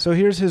hear this. So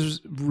here's his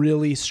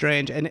really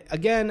strange, and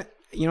again,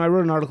 I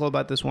wrote an article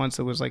about this once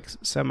that was like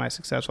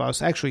semi-successful. I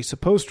was actually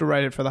supposed to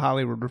write it for the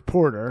Hollywood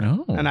Reporter,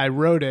 and I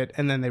wrote it,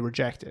 and then they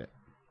rejected it.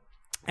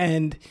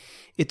 And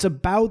it's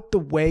about the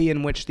way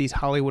in which these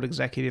Hollywood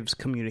executives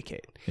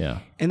communicate. Yeah.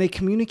 And they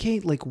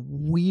communicate like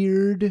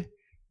weird,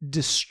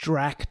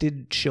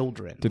 distracted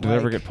children. Did it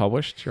ever get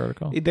published, your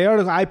article? The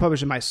article, I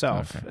published it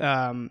myself.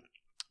 Okay.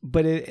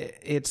 But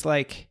it's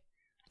like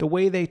the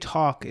way they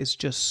talk is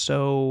just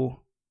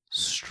so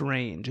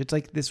strange. It's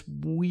like this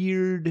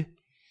weird,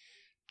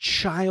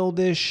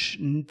 childish,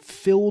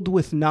 filled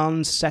with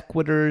non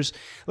sequiturs.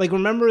 Like,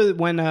 remember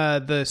when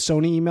the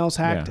Sony emails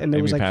hacked, and there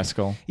Amy was like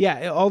Pascal.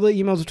 Yeah, all the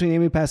emails between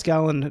Amy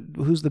Pascal and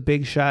who's the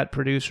big shot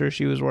producer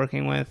she was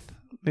working with,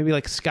 maybe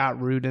like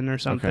Scott Rudin or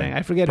something. Okay.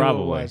 I forget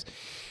Probably. who it was.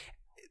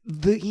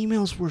 The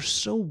emails were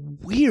so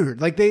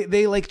weird. Like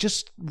they like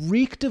just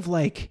reeked of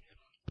like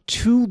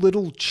two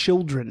little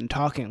children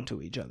talking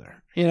to each other.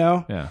 You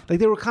know? Yeah. Like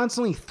they were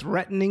constantly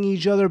threatening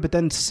each other, but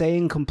then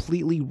saying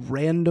completely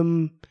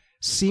random,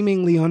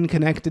 seemingly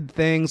unconnected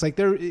things. Like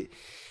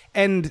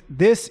and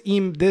this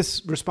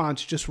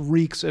response just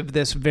reeks of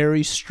this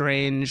very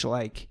strange,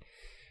 like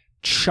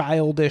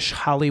childish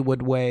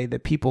Hollywood way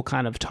that people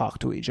kind of talk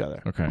to each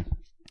other. Okay.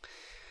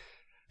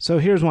 So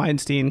here's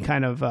Weinstein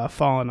kind of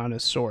falling on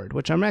his sword,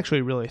 which I'm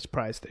actually really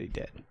surprised that he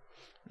did.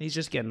 He's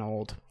just getting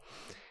old.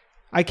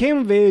 I came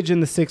of age in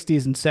the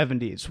 60s and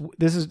 70s.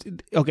 This is,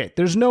 okay,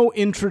 there's no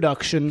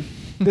introduction.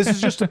 This is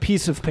just a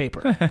piece of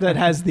paper that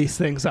has these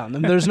things on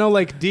them. There's no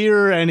like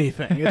dear or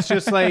anything. It's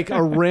just like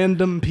a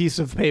random piece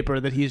of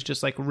paper that he's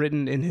just like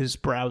written in his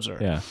browser.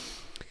 Yeah.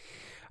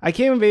 I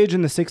came of age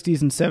in the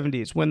 60s and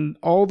 70s when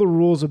all the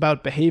rules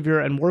about behavior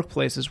and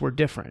workplaces were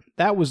different.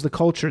 That was the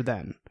culture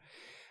then.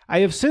 I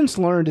have since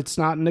learned it's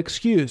not an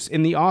excuse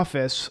in the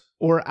office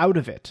or out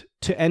of it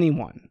to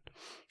anyone.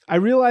 I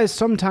realized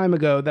some time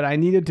ago that I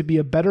needed to be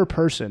a better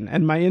person,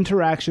 and my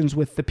interactions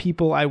with the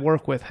people I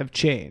work with have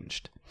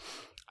changed.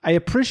 I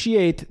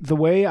appreciate the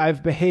way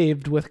I've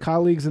behaved with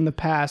colleagues in the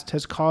past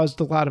has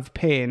caused a lot of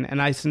pain,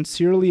 and I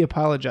sincerely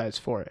apologize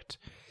for it.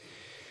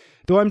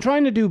 Though I'm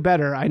trying to do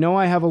better, I know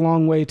I have a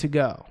long way to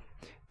go.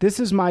 This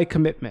is my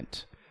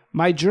commitment.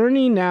 My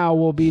journey now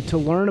will be to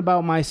learn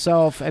about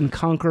myself and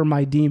conquer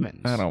my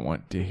demons. I don't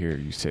want to hear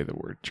you say the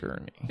word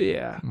journey.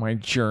 Yeah. My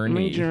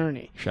journey. My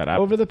journey. Shut up.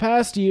 Over the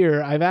past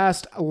year, I've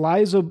asked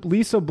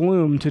Lisa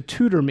Bloom to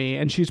tutor me,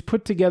 and she's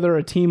put together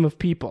a team of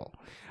people.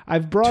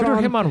 Tutor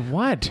him on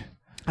what?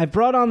 I've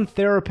brought on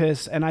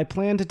therapists, and I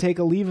plan to take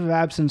a leave of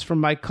absence from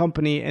my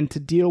company and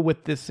to deal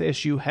with this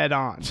issue head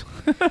on.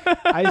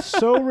 I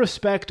so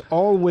respect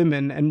all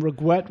women and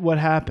regret what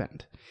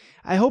happened.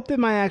 I hope that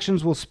my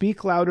actions will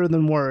speak louder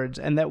than words,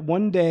 and that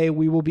one day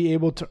we will be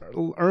able to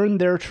earn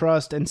their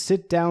trust and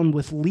sit down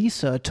with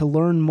Lisa to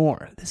learn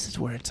more. This is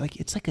where it's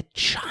like a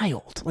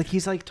child. Like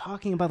he's like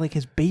talking about like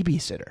his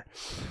babysitter.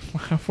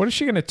 What is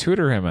she going to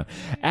tutor him on?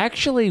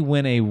 Actually,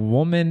 when a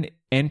woman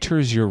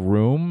enters your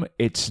room,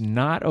 it's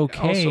not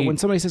okay. Also, when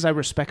somebody says I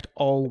respect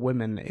all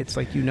women, it's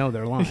like, you know,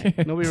 they're lying.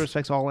 Nobody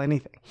respects all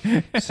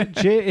anything. So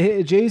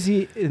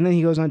Jay-Z, and then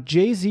he goes on,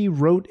 Jay-Z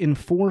wrote in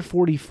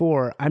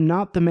 444, I'm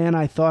not the man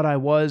I thought I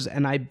was,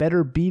 and I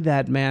better be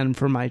that man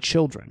for my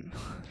children.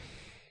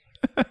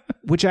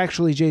 Which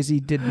actually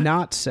Jay-Z did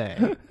not say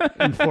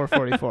in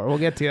 444. We'll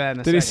get to that in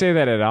a second. Did he say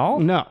that at all?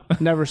 No,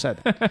 never said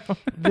that.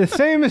 The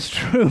same is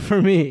true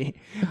for me.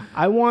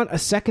 I want a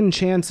second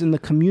chance in the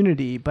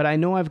community, but I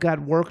know I've got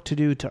work to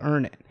do to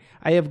earn it.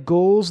 I have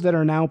goals that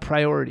are now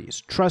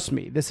priorities. Trust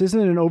me, this isn't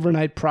an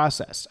overnight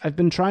process. I've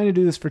been trying to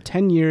do this for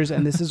 10 years,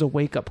 and this is a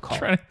wake-up call.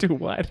 Trying to do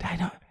what? I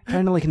know.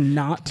 Trying to like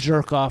not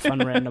jerk off on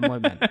random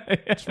women.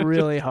 It's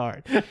really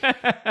hard.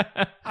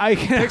 It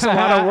takes a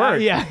lot of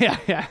work.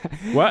 Yeah.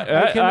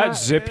 What?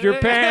 Zip your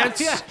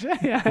pants.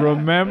 Yeah.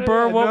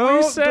 Remember what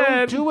we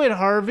said. Don't do it,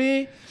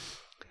 Harvey.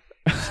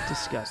 It's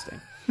disgusting.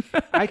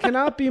 I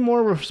cannot be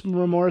more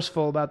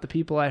remorseful about the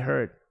people I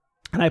hurt,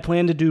 and I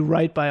plan to do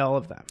right by all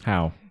of them.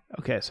 How?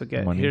 Okay, so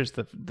Money. Here's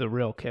the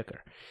real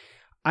kicker.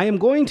 I am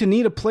going to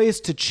need a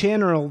place to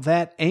channel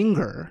that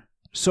anger,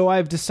 so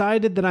I've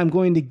decided that I'm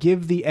going to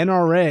give the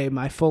NRA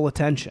my full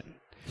attention.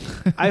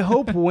 I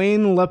hope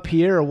Wayne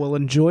LaPierre will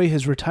enjoy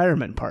his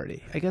retirement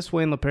party. I guess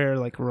Wayne LaPierre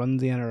like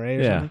runs the NRA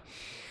or something.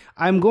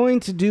 I'm going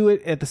to do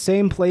it at the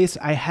same place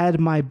I had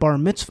my bar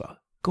mitzvah.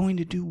 Going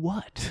to do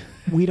what?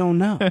 We don't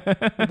know.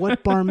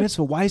 What bar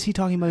mitzvah? Why is he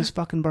talking about his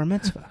fucking bar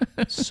mitzvah?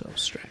 So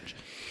strange.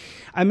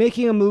 I'm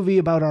making a movie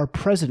about our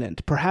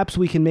president. Perhaps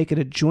we can make it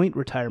a joint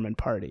retirement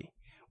party.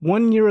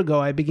 1 year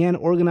ago, I began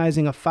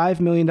organizing a $5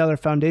 million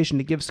foundation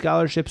to give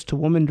scholarships to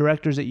women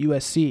directors at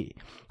USC.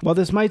 While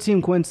this might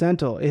seem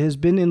coincidental, it has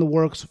been in the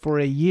works for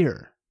a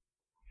year.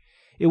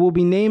 It will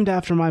be named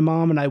after my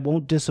mom, and I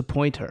won't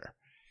disappoint her.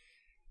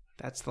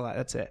 That's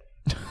it.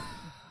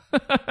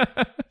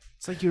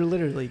 It's like you're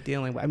literally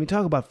dealing with... I mean,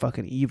 talk about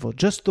fucking evil.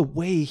 Just the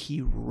way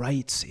he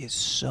writes is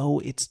so...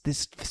 It's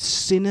this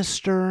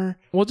sinister...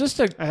 Well,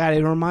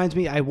 it reminds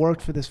me, I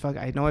worked for this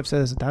I know I've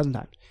said this 1,000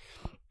 times.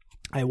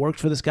 I worked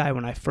for this guy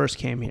when I first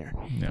came here.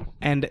 Yeah.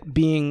 And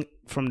being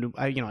from...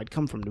 I'd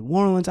come from New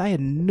Orleans. I had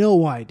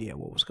no idea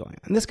what was going on.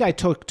 And this guy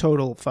took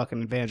total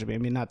fucking advantage of me. I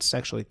mean, not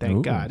sexually,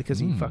 thank God, because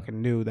he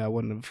fucking knew that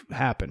wouldn't have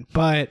happened.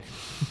 But...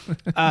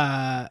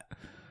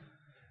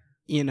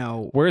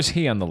 Where's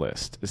he on the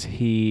list? Is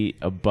he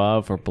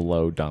above or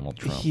below Donald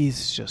Trump?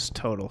 He's just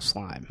total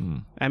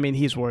slime. I mean,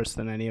 he's worse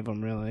than any of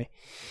them, really.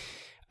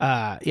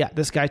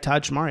 This guy,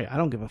 Todd Schmari, I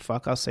don't give a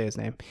fuck. I'll say his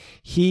name.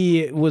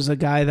 He was a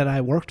guy that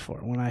I worked for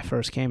when I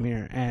first came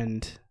here.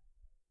 And,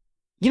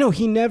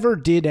 he never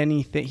did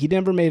anything. He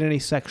never made any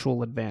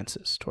sexual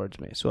advances towards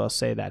me. So I'll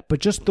say that. But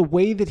just the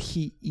way that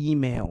he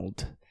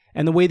emailed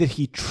and the way that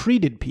he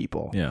treated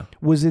people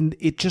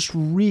it just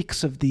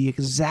reeks of the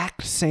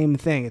exact same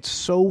thing. It's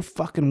so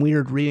fucking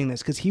weird reading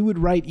this because he would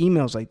write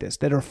emails like this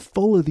that are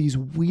full of these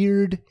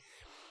weird,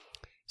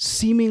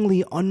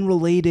 seemingly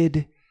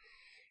unrelated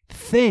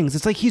things.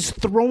 It's like he's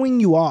throwing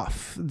you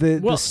off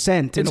the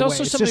scent in a way.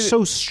 It's just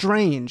so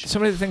strange.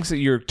 Somebody that thinks that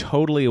you're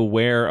totally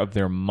aware of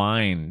their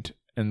mind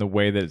and the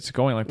way that it's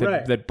going. Like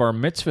that bar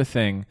mitzvah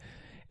thing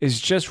is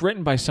just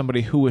written by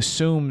somebody who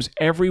assumes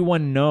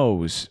everyone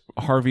knows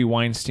Harvey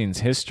Weinstein's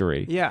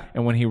history. Yeah.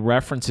 And when he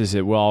references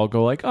it, we'll all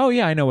go like, oh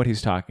yeah, I know what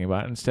he's talking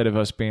about. Instead of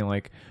us being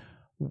like,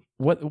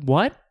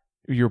 what?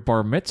 Your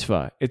bar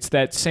mitzvah. It's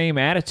that same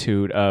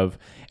attitude of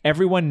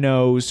everyone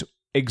knows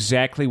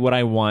exactly what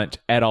I want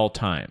at all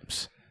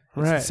times.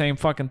 It's the same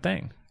fucking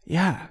thing.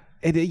 Yeah.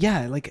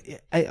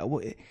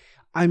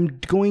 I'm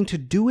going to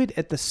do it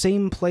at the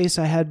same place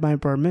I had my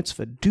bar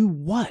mitzvah. Do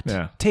what?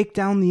 Yeah. Take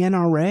down the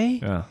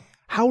NRA? Yeah.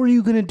 How are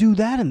you going to do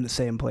that in the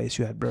same place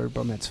you had bar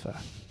mitzvah?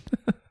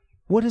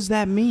 What does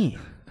that mean?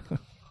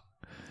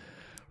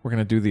 We're going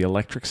to do the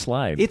electric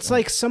slide. It's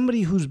like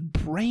somebody whose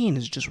brain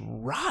is just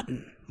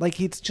rotten. Like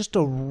it's just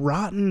a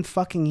rotten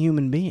fucking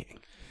human being.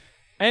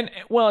 And,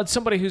 it's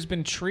somebody who's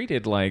been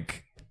treated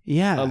like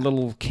a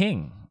little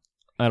king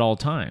at all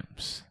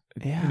times.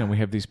 Yeah. We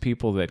have these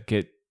people that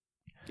get...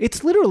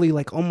 It's literally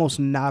like almost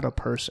not a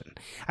person.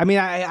 I mean,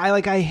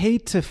 I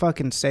hate to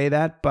fucking say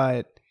that,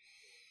 but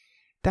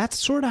that's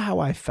sort of how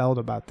I felt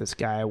about this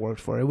guy I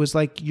worked for. It was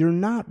like, you're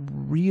not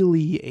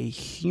really a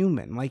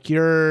human. Like,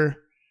 you're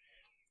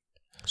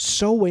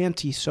so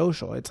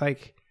antisocial. It's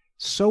like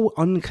so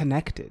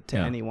unconnected to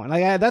anyone.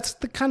 Like, that's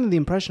the kind of the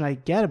impression I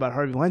get about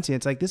Harvey Weinstein.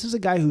 It's like, this is a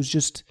guy who's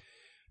just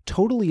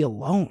totally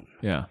alone.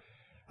 Yeah.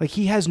 Like,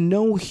 he has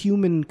no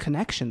human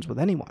connections with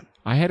anyone.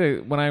 I had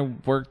when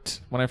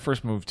I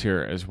first moved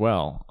here as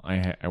well,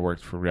 I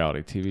worked for a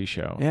reality TV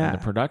show. Yeah. And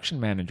the production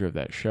manager of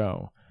that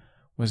show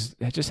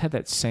just had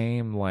that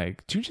same,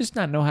 like, do you just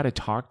not know how to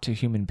talk to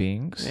human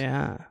beings?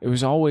 Yeah. It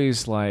was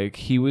always like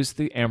he was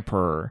the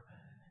emperor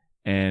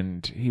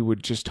and he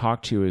would just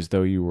talk to you as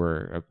though you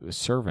were a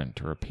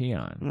servant or a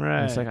peon. Right.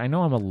 And it's like, I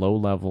know I'm a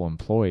low-level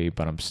employee,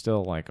 but I'm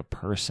still like a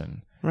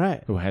person.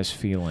 Right. Who has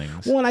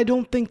feelings. Well, and I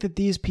don't think that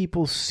these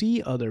people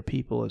see other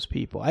people as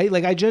people.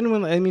 I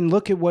genuinely,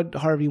 look at what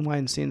Harvey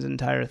Weinstein's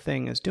entire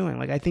thing is doing.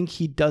 Like, I think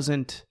he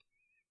doesn't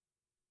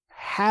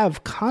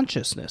have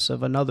consciousness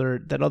of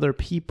other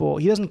people.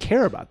 He doesn't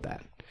care about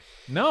that.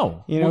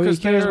 No. He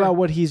cares about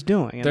what he's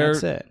doing, and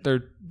that's it.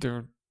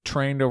 They're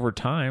trained over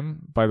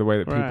time by the way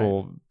that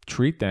people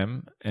treat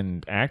them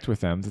and act with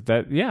them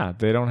that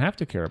they don't have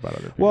to care about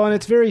other people. Well, and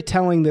it's very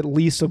telling that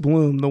Lisa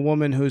Bloom, the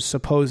woman who's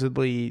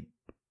supposedly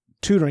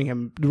tutoring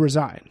him,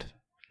 resigned.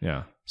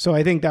 Yeah. So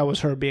I think that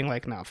was her being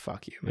like, "No,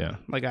 fuck you, man. Yeah.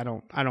 Like I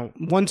don't.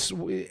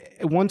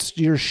 Once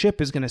your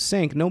ship is going to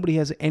sink, nobody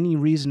has any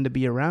reason to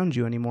be around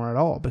you anymore at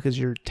all because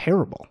you're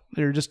terrible.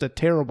 You're just a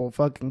terrible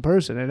fucking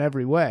person in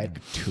every way."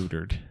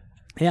 Tutored.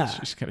 Yeah.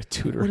 She's going to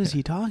tutor. What is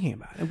he talking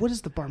about? And what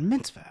does the bar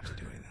mitzvah have to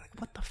do with it?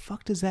 Like, what the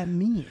fuck does that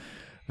mean?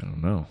 I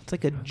don't know. It's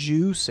like a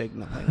Jew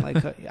signaling.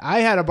 Like, I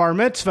had a bar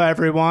mitzvah,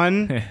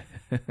 everyone.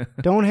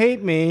 Don't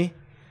hate me.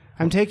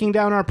 I'm taking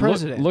down our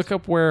president. Look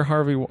up where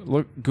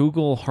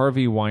Google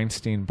Harvey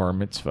Weinstein bar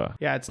mitzvah.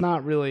 Yeah, it's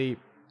not really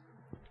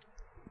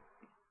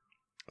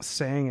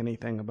saying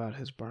anything about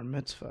his bar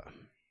mitzvah.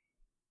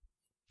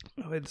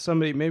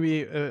 Somebody,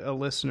 maybe a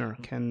listener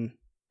can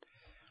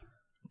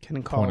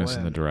call Point us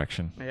in the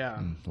direction. Yeah.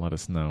 And let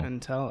us know.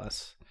 And tell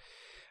us.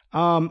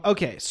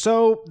 Okay,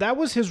 so that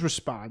was his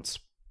response.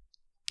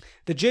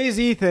 The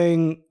Jay-Z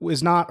thing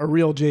was not a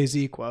real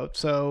Jay-Z quote,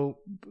 so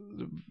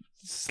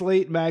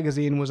Slate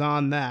magazine was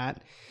on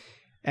that,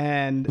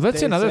 and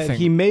that's another thing.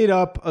 He made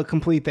up a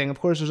complete thing.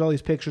 Of course, there's all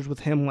these pictures with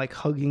him like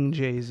hugging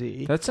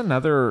Jay-Z. That's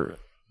another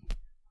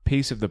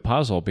piece of the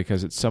puzzle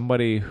because it's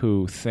somebody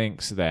who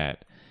thinks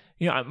that,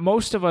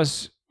 most of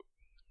us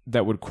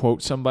that would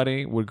quote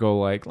somebody would go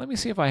like, let me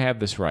see if I have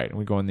this right, and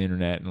we go on the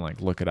internet and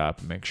like look it up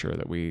and make sure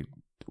that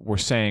we're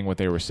saying what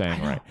they were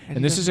saying right.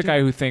 And this is a guy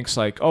who thinks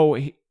like, oh,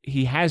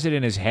 he has it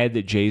in his head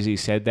that Jay-Z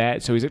said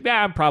that, so he's like,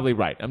 I'm probably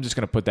right. I'm just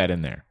going to put that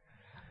in there.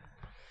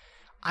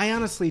 I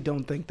honestly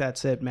don't think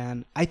that's it,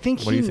 man. I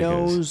think he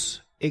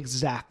knows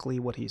exactly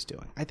what he's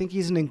doing. I think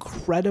he's an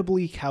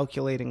incredibly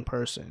calculating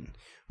person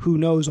who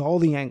knows all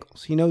the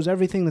angles. He knows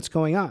everything that's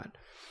going on.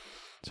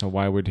 So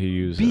why would he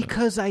use it?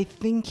 Because I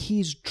think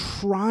he's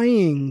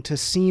trying to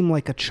seem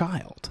like a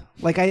child.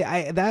 Like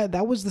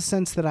that was the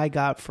sense that I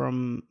got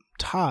from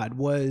Todd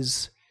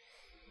was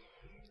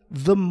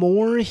the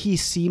more he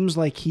seems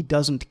like he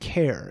doesn't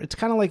care. It's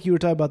kind of like you were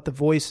talking about the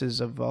voices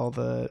of all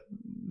the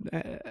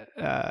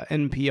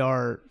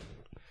NPR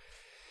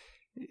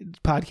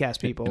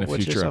podcast people, in a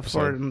which is future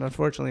episode.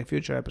 unfortunately a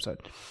future episode.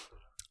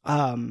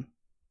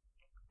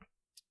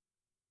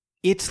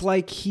 It's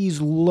like he's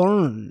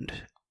learned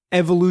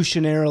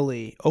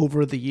evolutionarily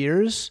over the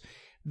years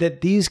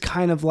that these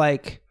kind of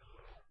like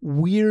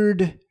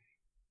weird,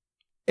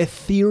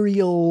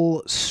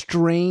 ethereal,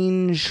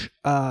 strange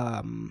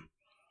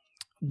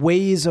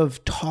ways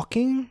of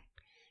talking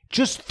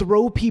just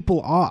throw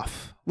people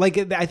off.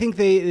 Like, I think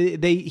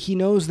he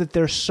knows that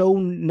they're so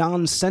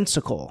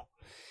nonsensical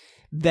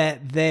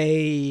that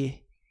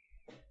they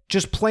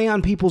just play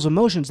on people's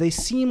emotions. They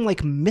seem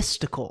like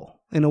mystical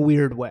in a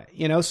weird way,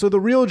 you know? So the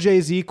real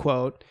Jay-Z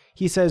quote,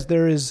 he says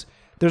there's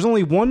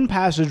only one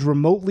passage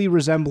remotely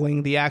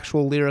resembling the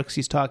actual lyrics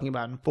he's talking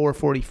about in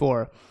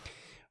 444,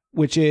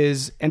 which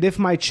is, "And if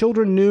my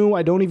children knew,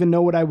 I don't even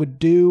know what I would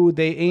do.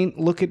 They ain't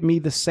look at me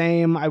the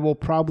same. I will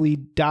probably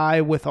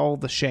die with all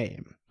the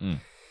shame."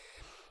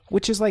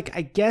 Which is like,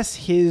 I guess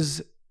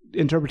his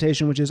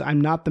interpretation, which is,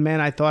 I'm not the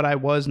man I thought I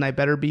was, and I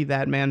better be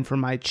that man for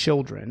my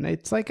children.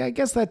 It's like, I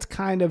guess that's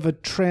kind of a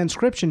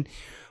transcription,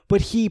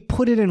 but he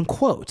put it in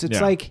quotes.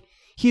 It's like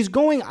he's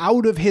going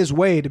out of his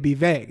way to be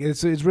vague.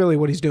 It's really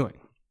what he's doing.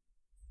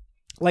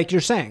 Like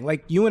you're saying,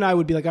 like you and I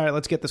would be like, all right,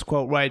 let's get this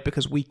quote right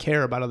because we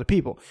care about other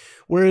people.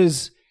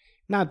 Whereas,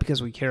 not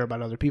because we care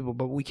about other people,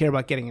 but we care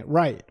about getting it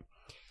right.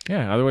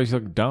 Yeah, otherwise you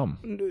look dumb.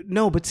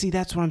 No, but see,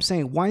 that's what I'm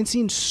saying.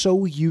 Weinstein's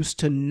so used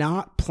to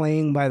not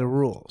playing by the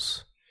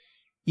rules.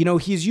 You know,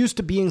 he's used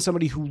to being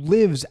somebody who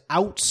lives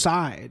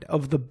outside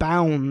of the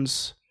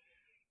bounds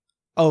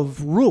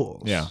of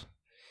rules. Yeah.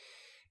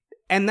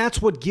 And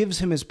that's what gives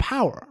him his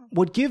power.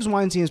 What gives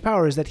Weinstein his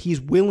power is that he's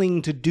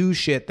willing to do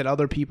shit that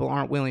other people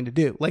aren't willing to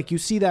do. Like, you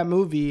see that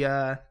movie,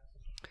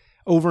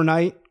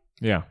 Overnight?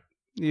 Yeah.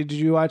 Did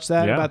you watch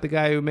that? Yeah. About the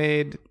guy who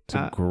made... It's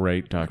a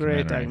great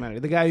documentary. Great documentary.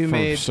 The guy who For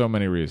made... so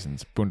many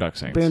reasons. Boondock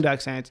Saints.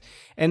 Boondock Saints.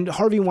 And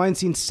Harvey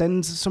Weinstein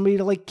sends somebody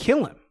to, like,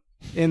 kill him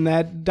in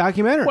that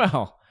documentary.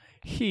 Well,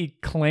 he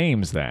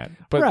claims that.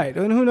 But right.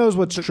 And who knows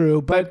what's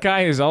true. But that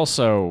guy is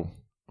also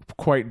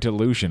quite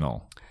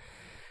delusional.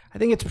 I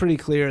think it's pretty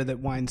clear that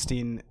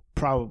Weinstein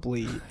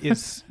probably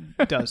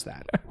does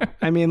that.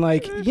 I mean,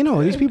 like, you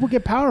know, these people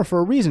get power for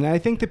a reason. And I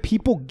think that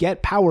people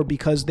get power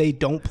because they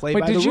don't play by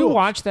the rules. But did you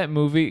watch that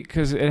movie?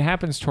 Because it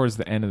happens towards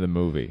the end of the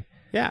movie.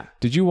 Yeah.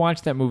 Did you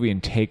watch that movie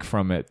and take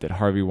from it that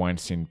Harvey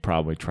Weinstein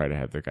probably tried to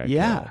have the guy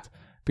killed?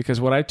 Because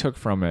what I took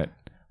from it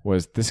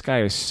was this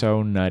guy is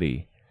so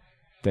nutty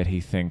that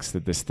he thinks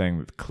that this thing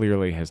that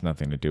clearly has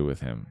nothing to do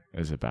with him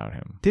is about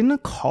him. Didn't a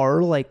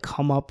car, like,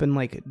 come up and,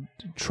 like,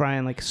 try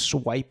and, like,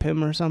 swipe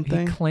him or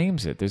something? He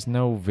claims it. There's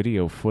no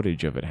video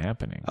footage of it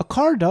happening. A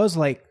car does,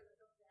 like,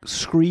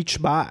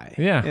 screech by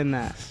in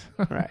that.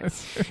 Right.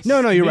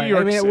 No, you're right.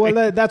 I mean,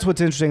 well, that's what's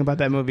interesting about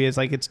that movie is,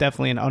 like, it's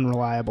definitely an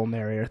unreliable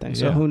narrator thing.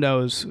 So who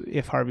knows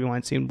if Harvey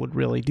Weinstein would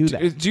really do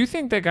that. Do you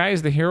think that guy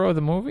is the hero of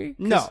the movie?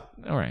 No.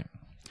 All right.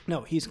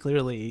 No, he's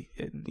clearly,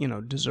 you know,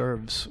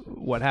 deserves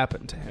what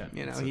happened to him.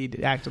 You know, he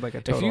acted like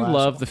a total If you asshole.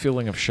 love the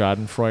feeling of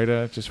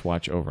Schadenfreude, just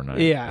watch Overnight.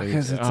 Yeah,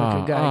 because it's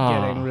like a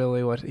guy getting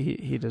really what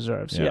he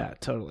deserves. Yeah,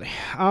 totally.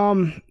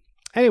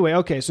 Anyway,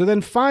 okay, so then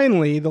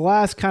finally, the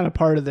last kind of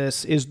part of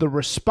this is the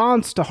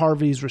response to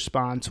Harvey's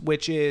response,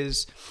 which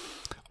is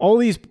all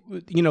these,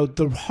 you know,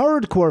 the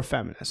hardcore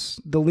feminists,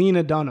 the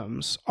Lena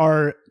Dunhams,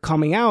 are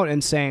coming out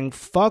and saying,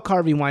 fuck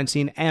Harvey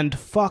Weinstein and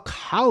fuck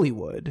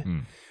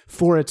Hollywood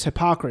for its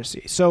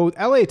hypocrisy. So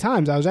LA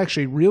Times, I was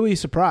actually really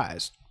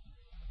surprised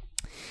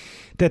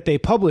that they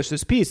published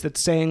this piece that's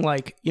saying,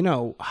 like, you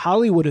know,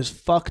 Hollywood is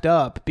fucked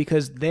up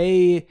because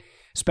they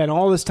spent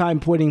all this time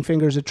pointing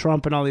fingers at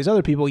Trump and all these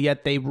other people,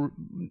 yet they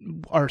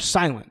are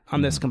silent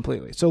on this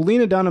completely. So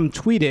Lena Dunham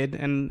tweeted,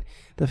 and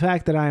the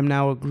fact that I am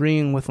now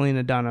agreeing with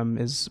Lena Dunham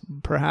is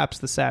perhaps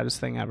the saddest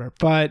thing ever.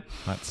 But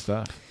hot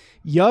stuff.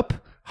 Yup.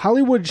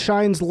 Hollywood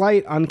shines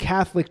light on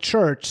Catholic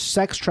Church,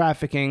 sex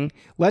trafficking.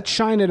 Let's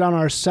shine it on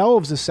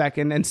ourselves a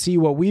second and see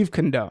what we've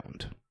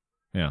condoned.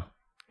 Yeah.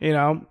 You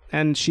know,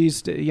 and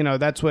she's, you know,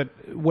 that's what,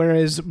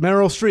 whereas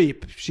Meryl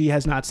Streep, she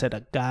has not said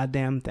a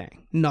goddamn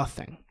thing.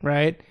 Nothing,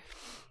 right?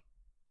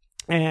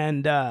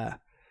 And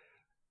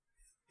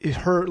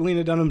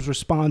Lena Dunham's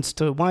response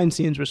to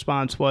Weinstein's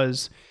response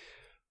was,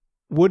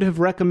 would have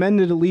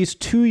recommended at least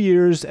 2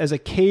 years as a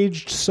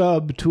caged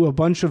sub to a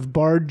bunch of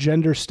barred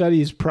gender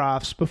studies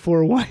profs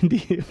before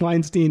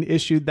Weinstein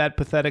issued that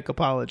pathetic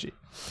apology.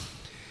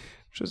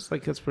 Just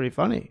like, that's pretty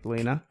funny,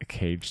 Lena. A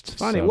caged it's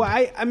funny. sub. Well,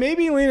 I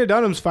maybe Lena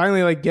Dunham's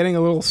finally like getting a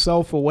little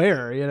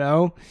self-aware, you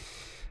know?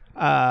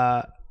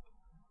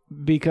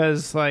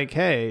 Because like,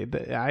 hey,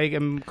 I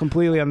am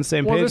completely on the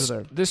same page with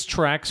her. This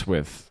tracks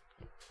with,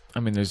 I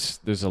mean,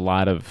 there's a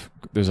lot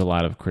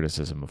of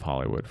criticism of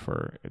Hollywood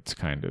for its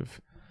kind of,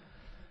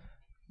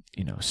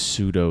 you know,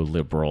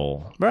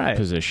 pseudo-liberal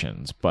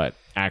positions, but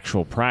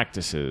actual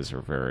practices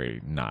are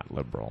very not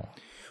liberal.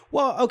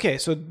 Well, okay,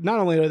 so not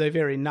only are they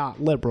very not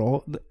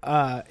liberal,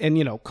 and,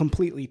 you know,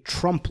 completely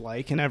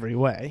Trump-like in every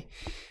way,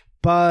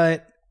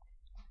 but,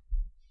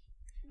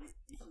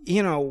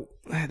 you know,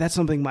 that's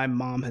something my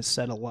mom has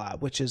said a lot,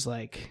 which is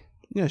like,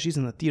 she's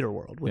in the theater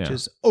world, which Yeah.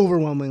 is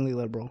overwhelmingly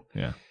liberal.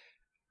 Yeah.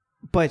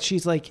 But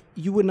she's like,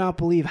 you would not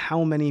believe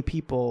how many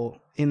people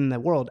in the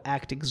world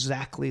act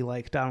exactly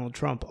like Donald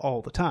Trump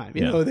all the time.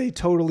 You Yeah. know, they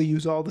totally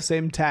use all the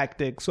same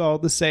tactics, all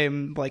the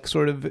same, like,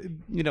 sort of,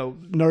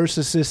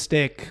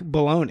 narcissistic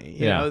baloney,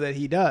 you know, that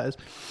he does.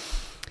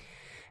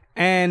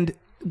 And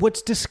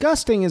what's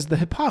disgusting is the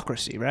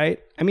hypocrisy, right?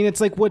 I mean,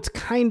 it's like, what's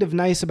kind of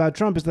nice about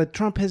Trump is that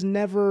Trump has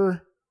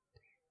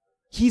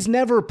he's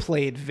never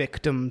played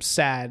victim,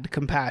 sad,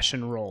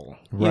 compassion role,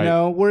 Right. you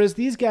know? Whereas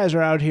these guys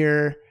are out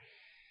here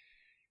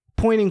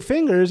pointing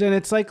fingers, and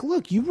it's like,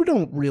 look, you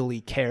don't really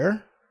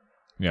care,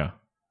 Yeah.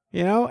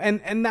 you know?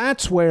 And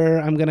that's where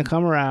I'm going to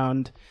come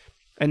around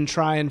and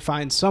try and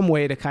find some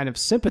way to kind of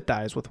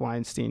sympathize with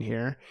Weinstein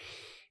here,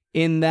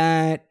 in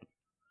that,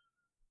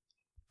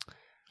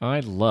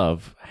 I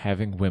love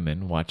having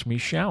women watch me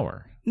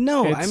shower.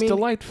 no, It's I mean,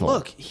 delightful.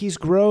 Look, he's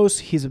gross,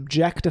 he's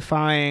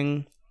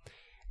objectifying,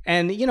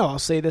 and, I'll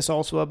say this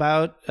also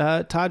about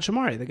Todd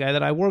Shamari, the guy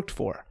that I worked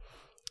for.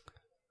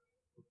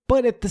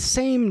 But at the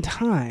same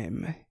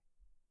time,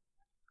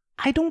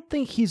 I don't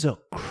think he's a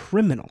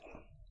criminal.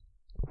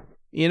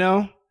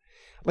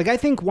 Like, I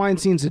think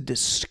Weinstein's a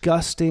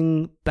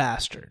disgusting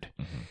bastard.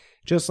 Mm-hmm.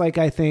 Just like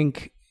I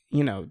think,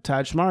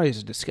 Todd Shamari is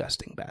a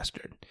disgusting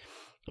bastard.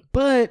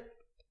 But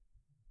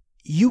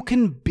you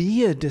can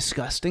be a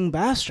disgusting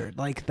bastard.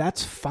 Like,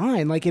 that's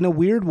fine. Like, in a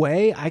weird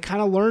way, I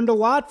kind of learned a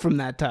lot from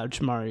that Todd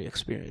Shamari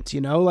experience.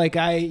 Like,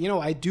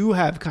 I do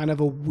have kind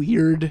of a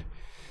weird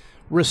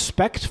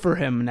respect for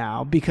him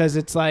now, because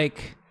it's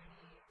like,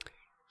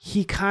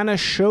 he kind of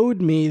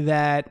showed me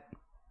that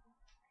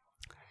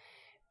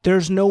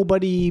there's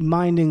nobody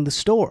minding the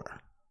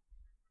store.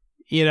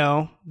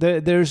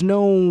 There's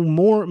no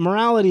more,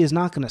 morality is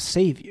not going to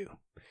save you.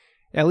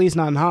 At least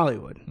not in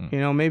Hollywood.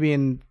 Maybe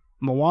in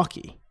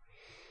Milwaukee.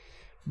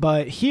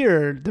 But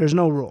here, there's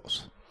no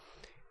rules.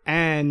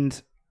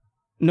 And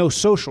no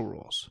social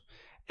rules.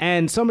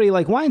 And somebody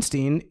like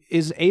Weinstein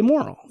is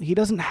amoral. He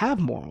doesn't have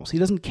morals. He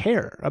doesn't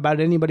care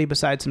about anybody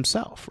besides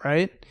himself,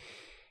 right?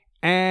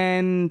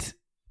 And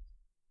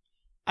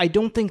I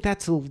don't think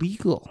that's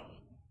illegal.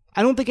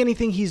 I don't think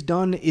anything he's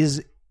done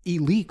is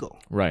illegal.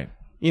 Right.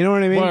 You know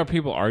what I mean? Why are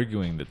people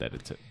arguing that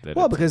it's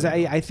because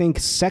I think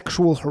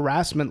sexual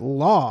harassment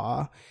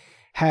law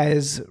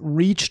has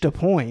reached a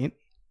point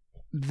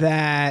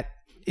that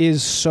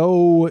is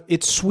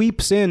it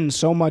sweeps in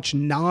so much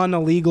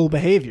non-illegal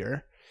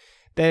behavior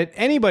that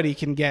anybody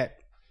can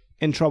get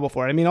in trouble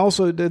for it. I mean,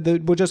 also,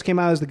 what just came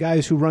out is the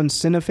guys who run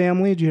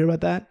Cinefamily. Did you hear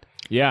about that?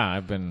 Yeah,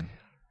 I've been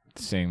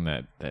seeing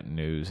that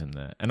news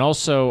and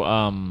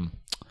also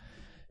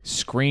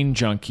Screen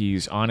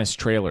Junkies, Honest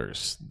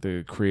Trailers,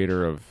 the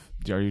creator of.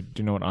 Do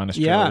you know what Honest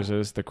Trailers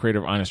is? The creator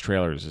of Honest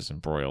Trailers is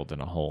embroiled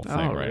in a whole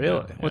thing right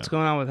now. Yeah. What's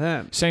going on with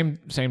him?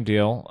 Same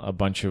deal. A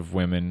bunch of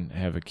women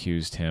have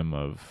accused him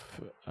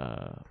of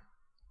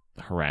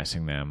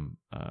harassing them,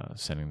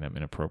 sending them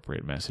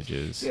inappropriate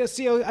messages. Yeah,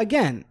 see,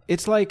 again,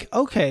 it's like,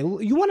 okay,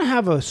 you want to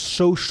have a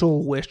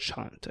social witch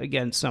hunt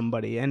against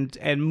somebody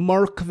and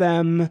mark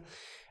them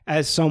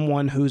as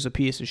someone who's a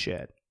piece of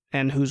shit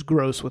and who's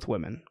gross with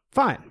women.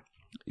 Fine.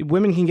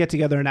 Women can get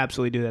together and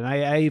absolutely do that.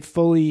 I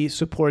fully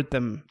support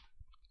them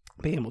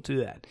being able to do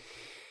that.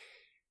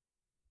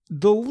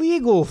 The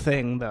legal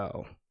thing,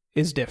 though,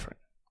 is different.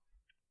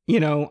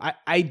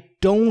 I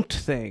don't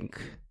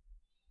think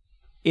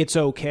it's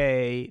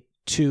okay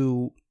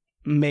to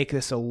make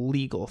this a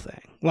legal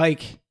thing.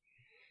 Like,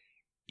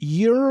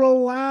 you're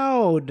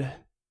allowed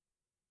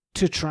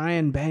to try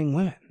and bang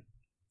women.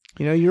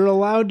 You're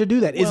allowed to do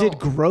that. Is it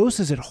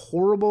gross? Is it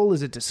horrible?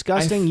 Is it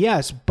disgusting?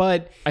 Yes,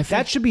 but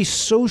that should be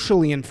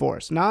socially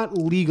enforced, not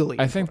legally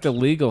enforced. I think the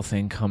legal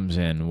thing comes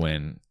in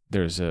when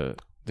there's a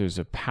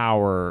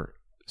power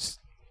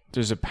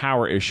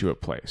issue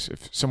at place.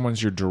 If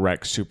someone's your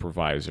direct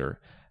supervisor,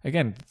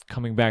 again,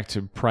 coming back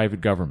to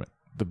Private Government,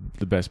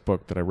 the best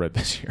book that I read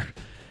this year,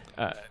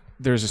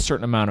 there's a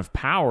certain amount of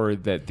power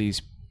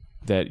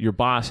that your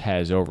boss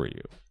has over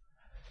you,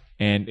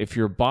 and if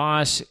your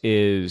boss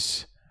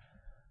is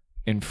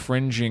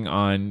infringing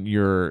on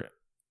your,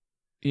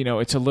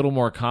 it's a little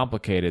more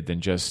complicated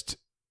than just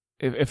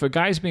if a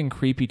guy's being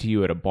creepy to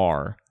you at a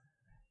bar.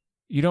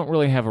 You don't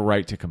really have a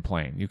right to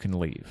complain. You can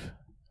leave,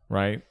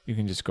 right? You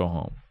can just go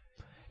home.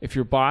 If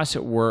your boss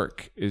at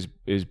work is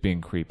being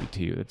creepy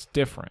to you, that's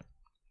different.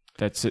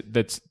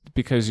 That's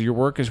because your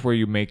work is where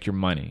you make your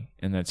money,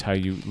 and that's how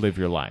you live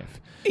your life.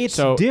 It's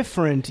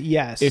different,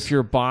 yes. If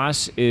your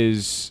boss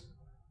is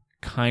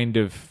kind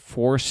of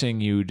forcing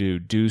you to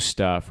do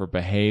stuff or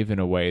behave in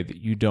a way that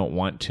you don't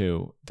want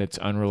to, that's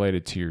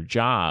unrelated to your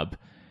job,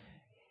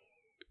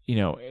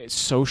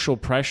 social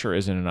pressure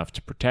isn't enough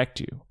to protect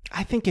you.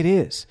 I think it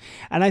is.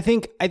 And I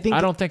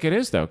don't think it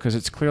is, though, because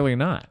it's clearly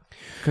not.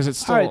 Because it's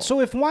still... All right,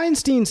 so if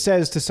Weinstein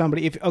says to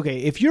somebody,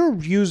 if you're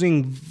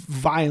using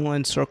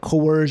violence or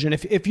coercion,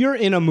 if you're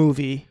in a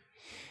movie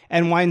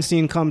and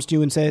Weinstein comes to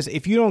you and says,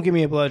 if you don't give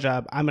me a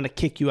blowjob, I'm going to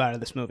kick you out of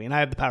this movie, and I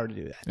have the power to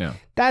do that. Yeah.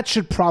 That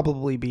should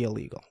probably be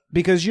illegal,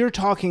 because you're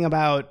talking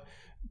about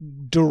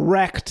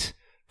direct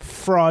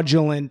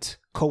fraudulent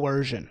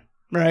coercion,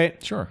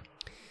 right? Sure.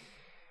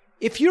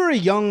 If you're a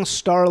young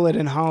starlet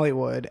in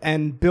Hollywood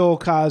and Bill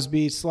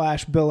Cosby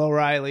 / Bill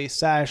O'Reilly /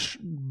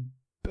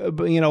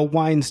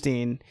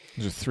 Weinstein,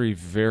 Those are three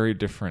very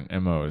different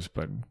MOs,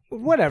 but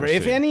whatever.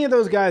 If any of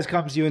those guys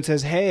comes to you and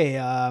says, "Hey,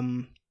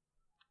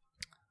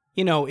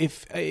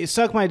 if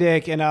suck my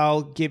dick and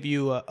I'll give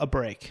you a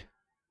break,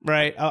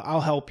 right?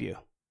 I'll help you,"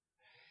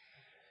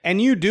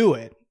 and you do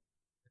it,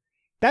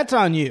 that's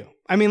on you.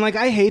 I mean, like,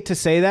 I hate to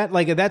say that,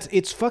 like,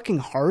 it's fucking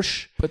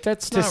harsh, but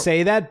that's to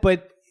say that,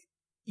 but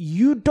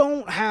you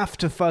don't have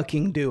to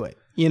fucking do it,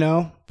 you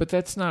know? But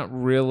that's not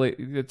really,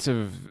 that's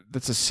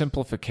a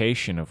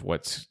simplification of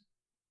what's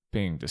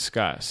being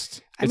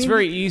discussed. It's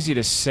very easy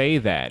to say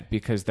that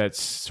because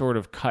that's sort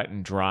of cut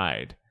and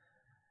dried.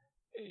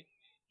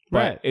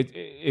 But right.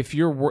 If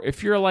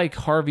you're like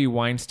Harvey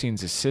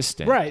Weinstein's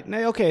assistant, right?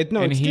 Okay,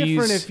 no, it's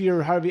different if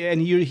you're Harvey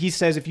and he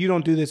says if you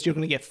don't do this, you're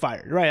going to get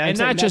fired, right? And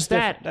not just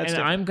that,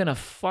 I'm going to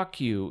fuck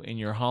you in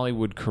your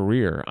Hollywood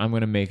career. I'm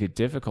going to make it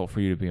difficult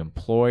for you to be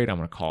employed. I'm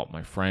going to call up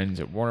my friends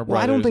at Warner Brothers.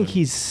 Well, I don't think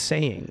he's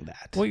saying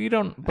that. Well, you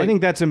don't. I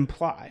think that's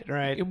implied,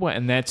 right?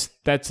 And that's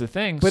the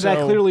thing. But that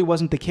clearly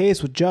wasn't the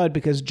case with Judd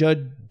because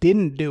Judd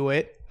didn't do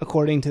it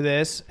according to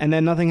this, and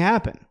then nothing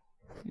happened.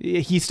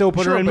 He still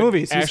put her in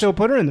movies. He still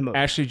put her in the movie.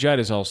 Ashley Judd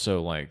is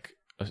also like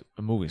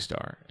a movie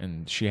star,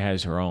 and she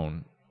has her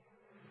own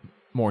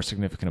more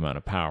significant amount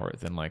of power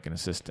than like an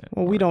assistant.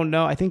 Well, we don't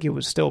know. I think it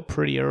was still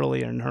pretty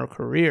early in her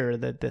career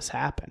that this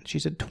happened. She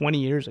said 20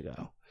 years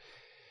ago.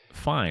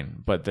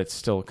 Fine, but that's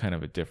still kind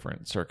of a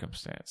different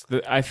circumstance.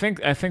 I think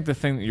the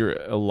thing that you're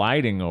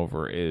eliding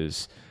over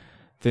is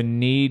the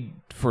need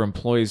for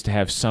employees to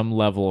have some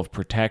level of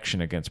protection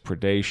against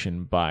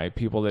predation by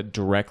people that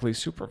directly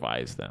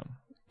supervise them.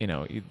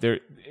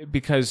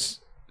 Because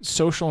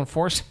social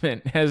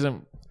enforcement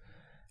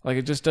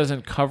it just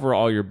doesn't cover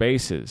all your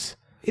bases.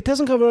 It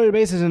doesn't cover all your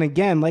bases. And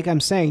again, like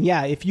I'm saying,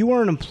 yeah, if you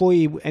are an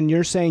employee and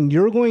you're saying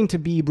you're going to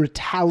be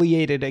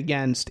retaliated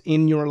against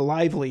in your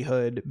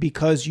livelihood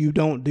because you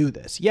don't do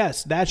this,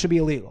 yes, that should be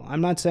illegal. I'm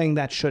not saying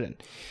that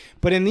shouldn't.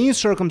 But in these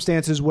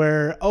circumstances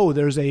where,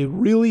 there's a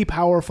really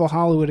powerful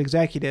Hollywood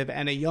executive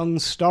and a young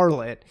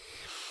starlet,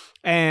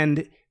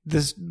 and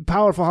this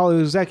powerful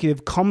Hollywood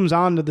executive comes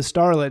onto the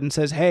starlet and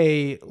says,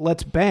 "Hey,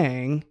 let's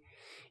bang."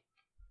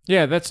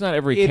 Yeah, that's not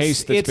every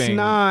case that's being. It's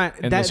not.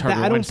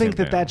 I don't think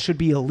that should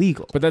be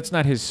illegal. But that's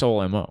not his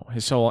sole MO.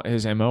 His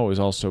MO is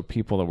also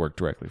people that work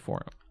directly for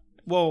him.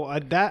 Well,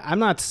 I'm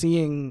not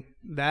seeing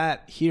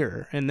that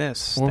here in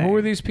this. Well, who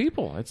are these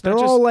people? They're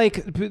all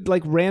like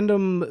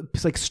random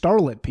like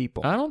starlet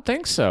people. I don't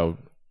think so.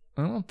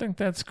 I don't think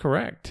that's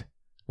correct.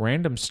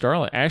 Random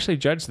starlet. Ashley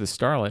Judd's the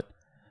starlet.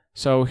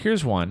 So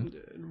here's one.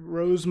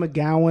 Rose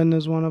McGowan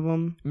is one of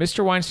them.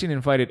 Mr. Weinstein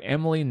invited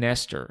Emily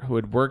Nestor, who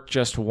had worked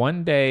just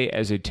one day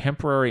as a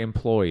temporary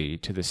employee,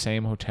 to the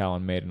same hotel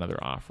and made another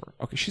offer.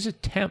 Okay, she's a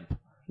temp.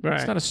 Right.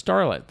 It's not a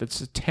starlet.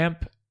 That's a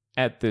temp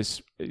at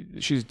this.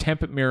 She's a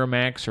temp at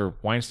Miramax or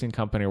Weinstein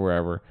Company or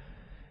wherever.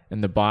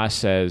 And the boss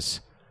says,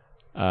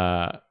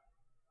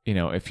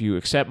 if you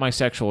accept my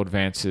sexual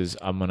advances,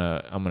 I'm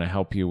gonna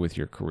help you with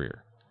your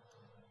career.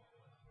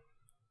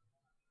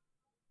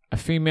 A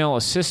female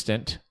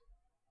assistant,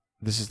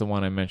 this is the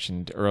one I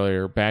mentioned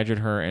earlier, badgered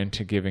her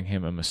into giving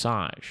him a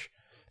massage.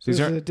 So this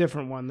is a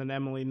different one than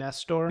Emily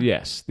Nestor?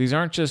 Yes. These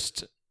aren't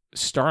just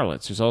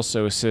starlets. There's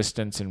also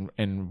assistants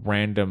and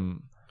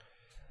random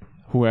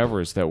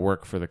whoever's that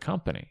work for the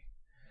company.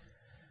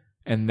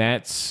 And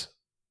that's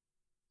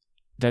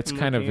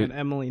kind of at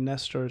Emily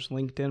Nestor's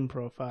LinkedIn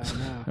profile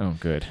now. Oh,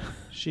 good.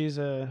 She's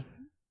I'm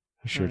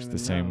sure it's the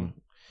same.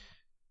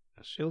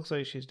 She looks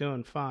like she's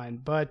doing fine,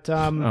 but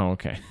oh,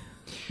 okay.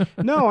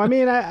 No, I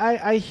mean,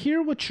 I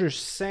hear what you're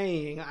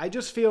saying. I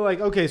just feel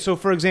like, okay, so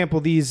for example,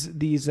 these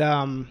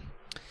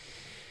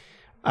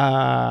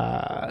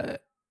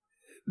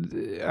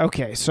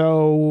okay,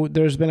 so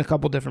there's been a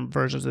couple different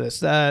versions of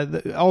this.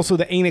 Also,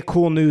 the Ain't It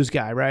Cool News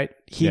guy, right?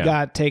 He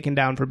got taken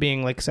down for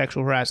being like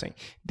sexual harassing.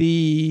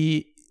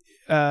 The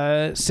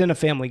Cine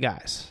Family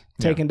guys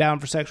taken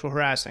down for sexual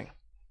harassing.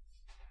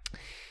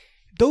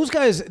 Those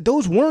guys,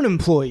 those weren't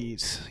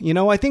employees.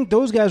 I think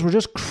those guys were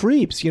just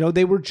creeps.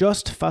 They were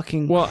just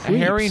fucking creeps.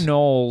 Harry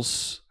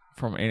Knowles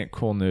from Ain't It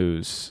Cool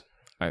News,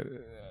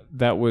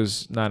 that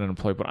was not an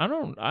employee, but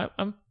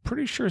I'm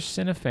pretty sure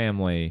Cine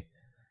Family,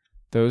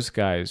 those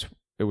guys,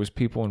 it was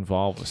people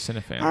involved with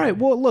Cine Family. All right,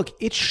 well, look,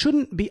 it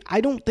shouldn't be, I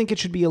don't think it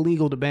should be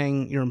illegal to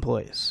bang your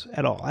employees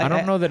at all. I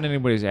don't know that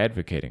anybody's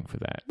advocating for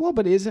that. Well,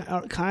 but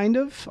isn't, kind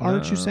of?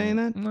 Aren't you saying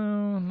that?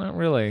 No, not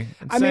really.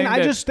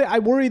 I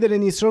worry that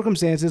in these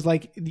circumstances,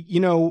 like,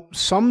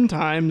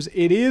 sometimes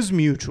it is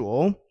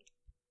mutual.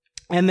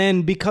 And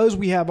then because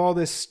we have all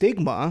this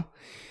stigma,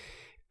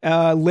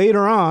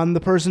 later on,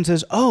 the person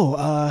says,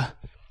 that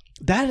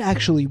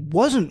actually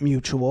wasn't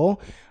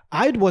mutual.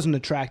 I wasn't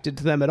attracted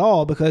to them at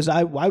all because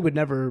I would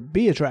never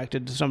be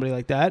attracted to somebody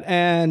like that.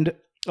 And,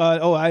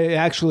 I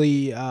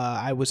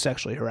was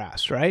sexually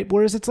harassed, right?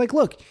 Whereas it's like,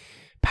 look,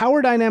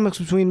 power dynamics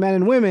between men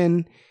and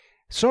women,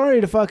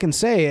 sorry to fucking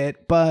say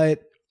it,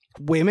 but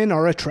women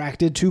are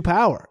attracted to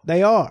power.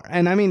 They are.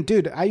 And I mean,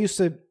 dude, I used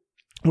to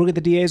work at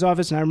the DA's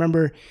office, and I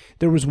remember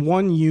there was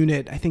one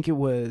unit, I think it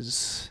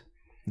was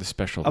the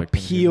special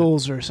victims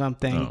appeals or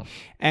something,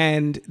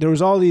 and there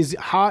was all these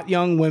hot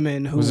young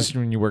women who... Was this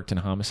when you worked in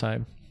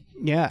homicide?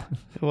 Yeah,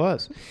 it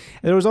was.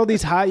 There was all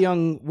these hot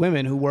young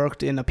women who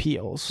worked in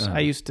appeals. I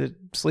used to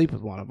sleep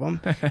with one of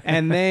them,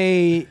 and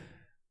they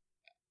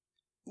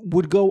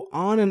would go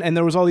on, and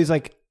there was all these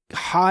like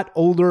hot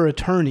older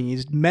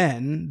attorneys,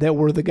 men, that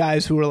were the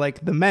guys who were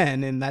like the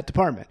men in that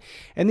department.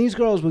 And these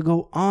girls would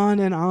go on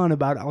and on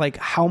about like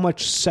how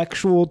much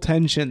sexual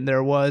tension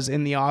there was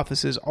in the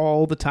offices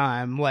all the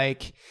time.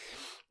 Like,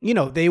 you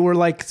know, they were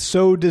like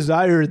so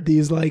desired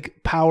these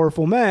like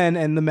powerful men,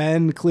 and the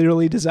men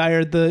clearly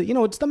desired the, you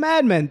know, it's the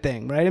Mad Men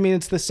thing, right? I mean,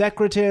 it's the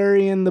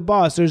secretary and the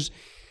boss.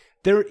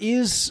 There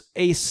is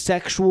a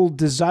sexual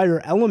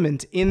desire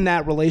element in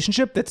that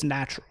relationship that's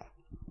natural.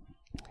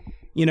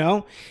 You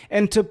know,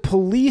 and to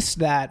police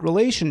that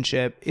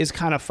relationship is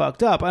kind of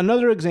fucked up.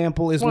 Another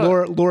example is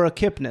Laura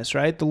Kipnis,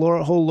 right? The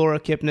whole Laura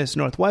Kipnis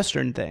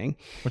Northwestern thing.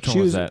 Which one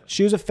was that?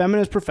 She was a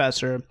feminist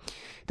professor.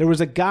 There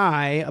was a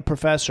guy, a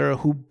professor,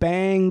 who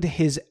banged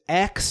his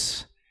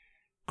ex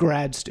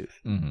grad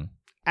student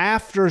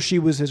after she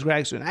was his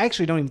grad student. I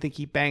actually don't even think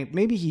he banged.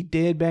 Maybe he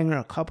did bang her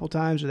a couple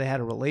times, or they had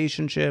a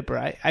relationship, or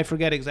I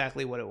forget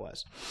exactly what it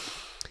was.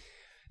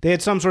 They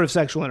had some sort of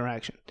sexual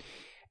interaction.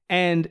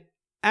 And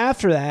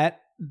after that,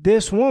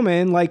 this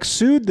woman like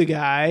sued the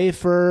guy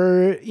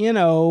for, you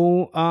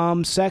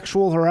know,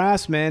 sexual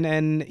harassment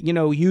and, you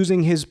know,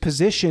 using his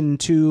position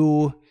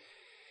to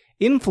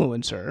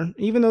influence her,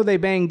 even though they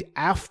banged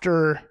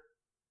after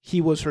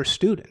he was her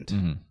student.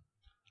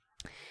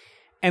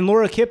 And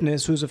Laura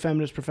Kipnis, who's a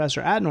feminist professor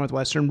at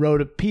Northwestern,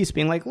 wrote a piece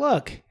being like,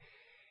 look,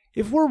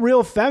 if we're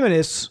real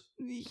feminists,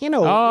 you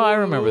know, I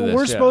remember this.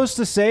 We're supposed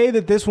to say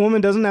that this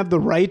woman doesn't have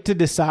the right to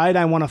decide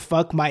I want to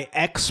fuck my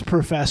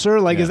ex-professor.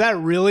 Like, is that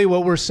really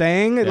what we're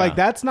saying? Yeah. Like,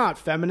 that's not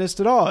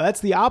feminist at all. That's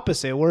the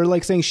opposite. We're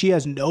like saying she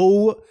has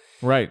no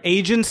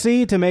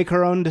agency to make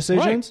her own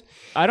decisions.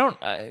 I don't...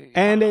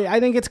 and I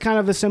think it's kind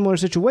of a similar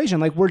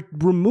situation. Like, we're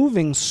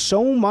removing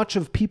so much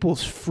of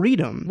people's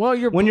freedom. Well,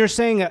 when you're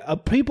saying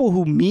people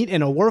who meet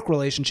in a work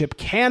relationship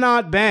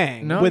cannot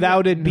bang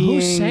without it being...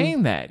 Who's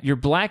saying that? You're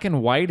black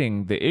and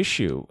whiting the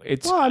issue.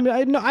 It's... Well,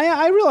 I mean,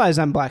 I realize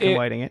I'm black and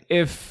whiting it.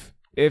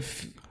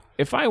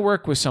 If I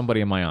work with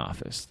somebody in my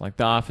office, like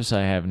the office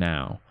I have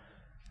now,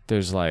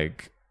 there's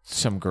like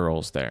some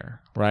girls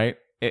there, right?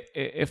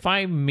 If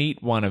I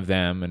meet one of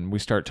them and we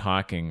start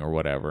talking or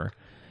whatever,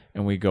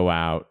 and we go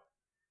out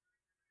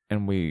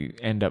and we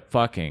end up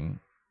fucking,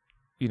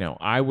 you know,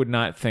 I would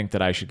not think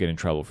that I should get in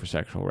trouble for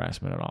sexual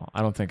harassment at all.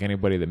 I don't think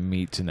anybody that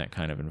meets in that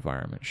kind of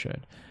environment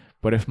should.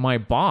 But if my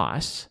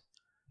boss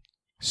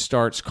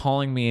starts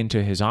calling me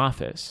into his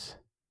office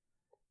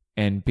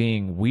and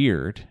being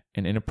weird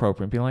and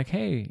inappropriate, being like,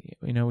 hey,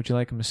 you know, would you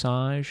like a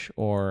massage?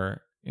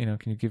 Or, you know,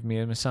 can you give me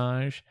a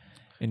massage?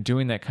 And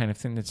doing that kind of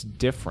thing, that's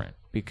different,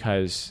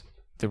 because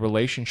the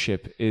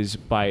relationship is,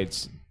 by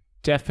its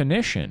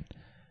definition,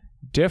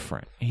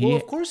 different. Well,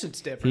 of course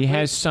it's different. He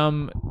has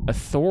some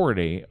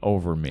authority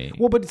over me.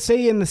 Well, but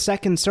say in the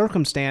second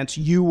circumstance,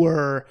 you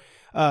were,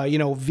 you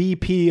know,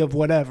 VP of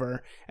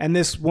whatever, and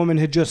this woman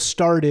had just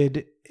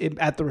started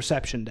at the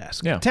reception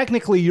desk. Yeah.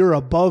 Technically, you're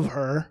above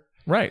her.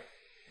 Right.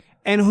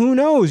 And who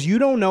knows? You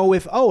don't know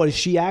if, is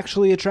she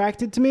actually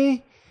attracted to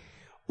me?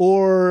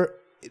 Or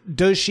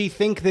does she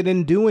think that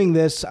in doing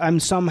this,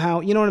 I'm somehow,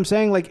 you know what I'm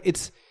saying? Like,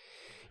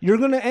 you're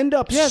going to end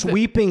up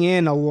sweeping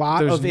in a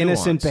lot of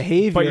innocent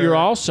behavior. But you're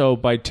also,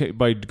 by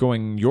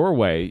going your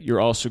way, you're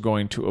also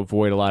going to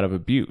avoid a lot of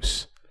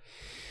abuse.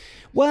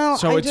 Well,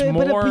 so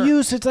but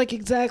abuse, it's like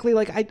exactly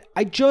like,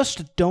 I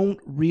just don't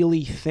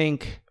really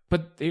think,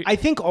 I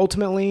think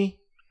ultimately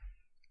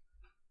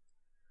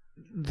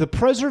the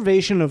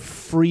preservation of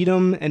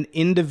freedom and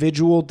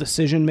individual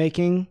decision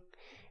making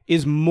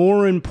is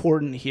more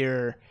important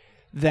here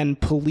than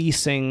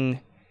policing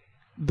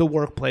the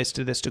workplace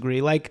to this degree.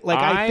 I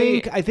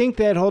think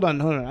that hold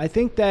on. I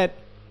think that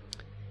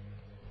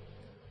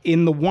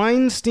in the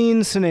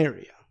Weinstein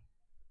scenario,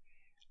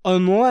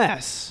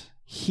 unless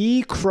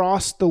he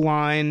crossed the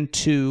line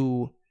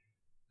to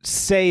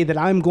say that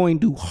I'm going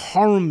to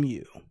harm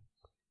you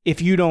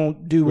if you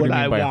don't do what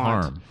I want.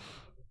 Harm?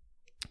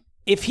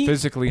 If he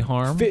physically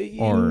harm,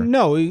 or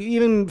no,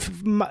 even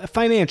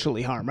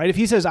financially harm, right? If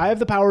he says I have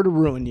the power to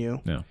ruin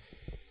you,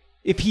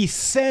 if he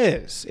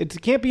says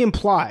it can't be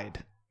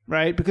implied,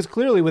 right? Because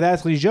clearly with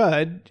Ashley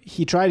Judd,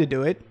 he tried to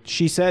do it.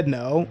 She said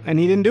no, and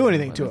he didn't do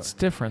anything to her. It's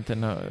different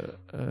than an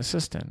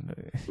assistant,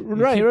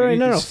 right?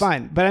 No,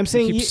 fine. But I'm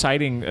saying you keep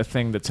citing a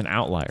thing that's an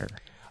outlier.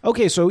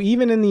 Okay, so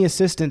even in the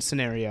assistant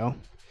scenario,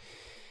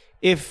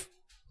 if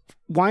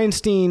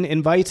Weinstein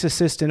invites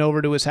assistant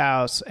over to his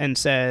house and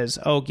says,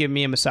 "Oh, give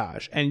me a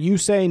massage," and you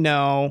say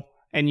no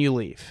and you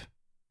leave,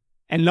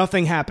 and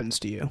nothing happens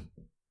to you,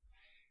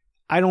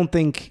 I don't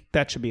think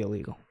that should be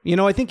illegal. You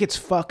know, I think it's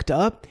fucked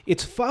up.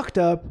 It's fucked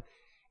up.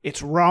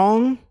 It's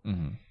wrong.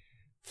 Mm-hmm.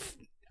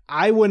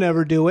 I would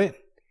never do it.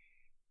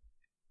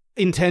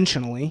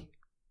 intentionally.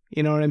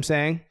 You know what I'm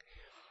saying?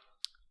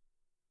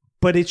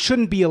 But it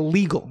shouldn't be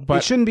illegal. But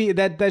it shouldn't be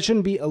that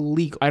shouldn't be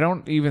illegal. I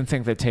don't even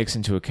think that takes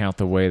into account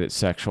the way that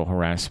sexual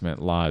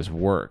harassment laws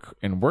work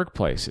in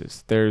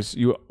workplaces.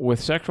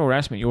 With sexual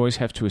harassment, you always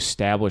have to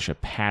establish a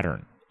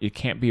pattern. It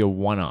can't be a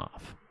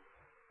one-off.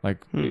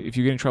 Like if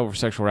you get in trouble for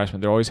sexual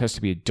harassment, there always has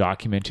to be a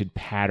documented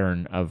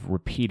pattern of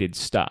repeated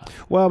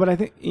stuff. Well, but I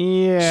think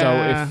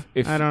So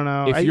if I don't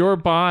know. If your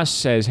boss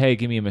says, "Hey,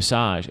 give me a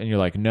massage," and you're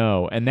like,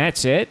 "No," and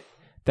that's it,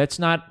 that's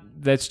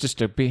just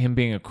him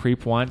being a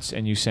creep once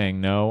and you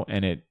saying no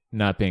and it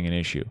not being an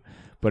issue.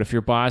 But if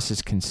your boss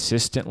is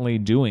consistently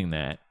doing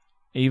that,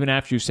 even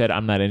after you said,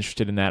 "I'm not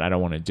interested in that, I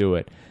don't want to do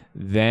it,"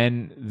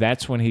 then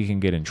that's when he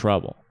can get in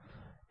trouble.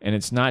 And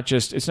it's not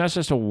just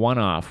a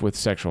one-off with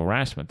sexual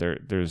harassment.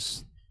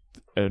 There's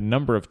a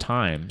number of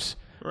times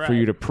for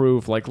you to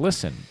prove, like,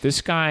 listen, this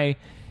guy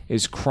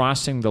is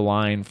crossing the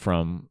line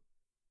from,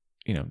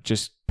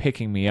 just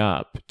picking me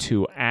up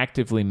to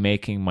actively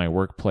making my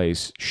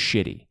workplace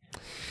shitty.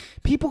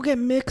 People get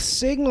mixed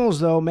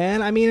signals, though,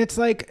 man. I mean, it's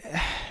like,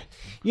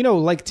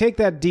 like take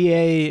that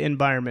DA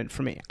environment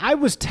for me. I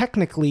was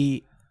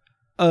technically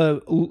a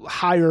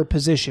higher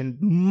position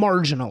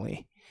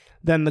marginally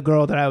than the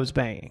girl that I was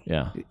banging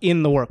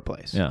in the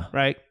workplace. Yeah.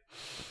 Right?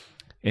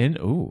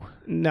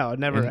 No,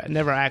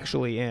 never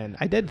actually in.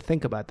 I did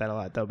think about that a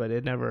lot, though, but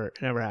it never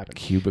happened.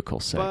 Cubicle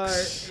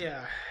sex. But,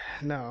 yeah.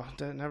 No,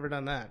 never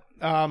done that.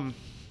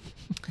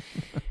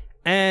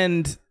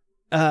 And,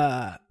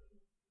 I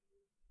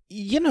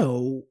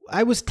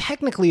was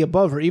technically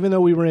above her, even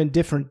though we were in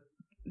different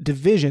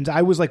divisions.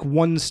 I was like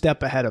one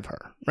step ahead of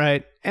her,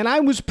 right? And I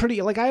was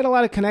I had a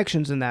lot of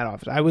connections in that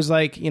office. I was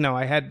like,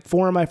 I had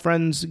 4 of my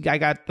friends, I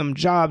got them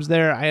jobs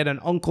there. I had an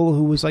uncle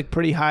who was like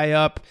pretty high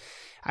up.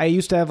 I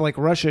used to have like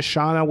Rosh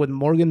Hashanah with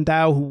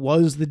Morgenthau, who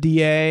was the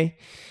DA.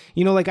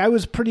 I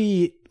was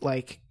pretty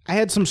I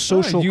had some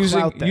social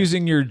clout there.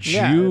 Using your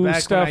Jew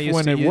stuff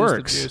when it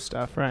works. The Jew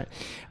stuff, right?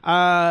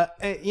 I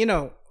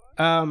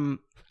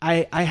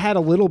had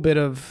a little bit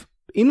of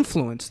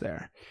influence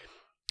there.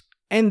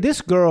 And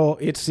this girl,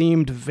 it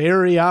seemed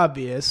very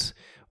obvious,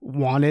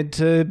 wanted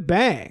to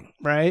bang,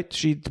 right?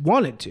 She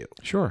wanted to.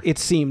 Sure. It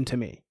seemed to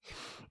me.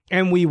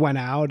 And we went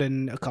out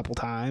and a couple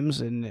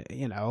times and,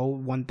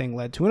 one thing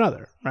led to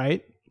another,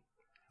 right?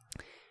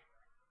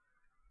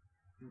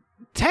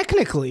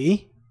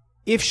 Technically,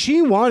 if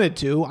she wanted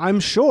to, I'm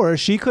sure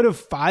she could have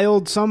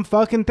filed some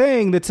fucking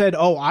thing that said,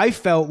 "Oh, I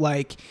felt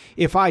like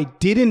if I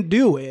didn't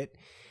do it,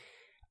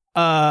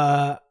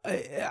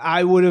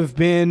 I would have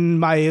been,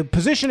 my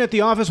position at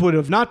the office would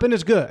have not been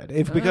as good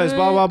because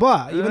blah, blah,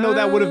 blah." Even though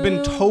that would have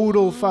been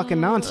total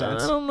fucking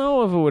nonsense. I don't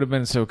know if it would have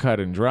been so cut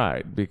and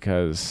dried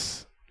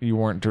because you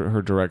weren't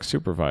her direct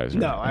supervisor.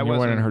 No, I wasn't. You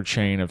weren't in her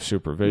chain of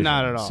supervision.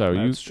 Not at all. So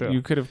That's true.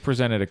 You could have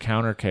presented a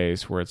counter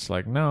case where it's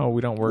like, no,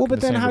 we don't work in the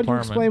same department. Well, but then how do you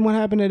explain what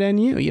happened at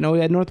NU?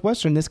 At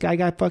Northwestern, this guy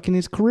got fucking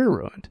his career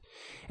ruined.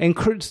 And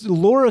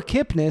Laura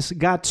Kipnis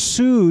got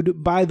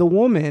sued by the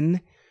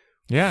woman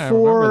I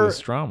remember this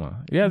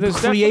drama. Yeah,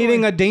 there's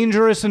creating a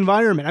dangerous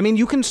environment. I mean,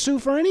 you can sue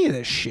for any of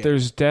this shit.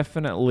 There's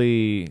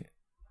definitely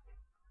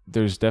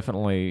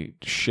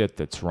shit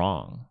that's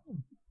wrong.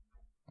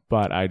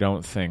 But I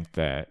don't think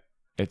that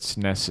it's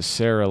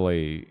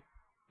necessarily,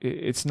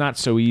 it's not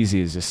so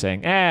easy as just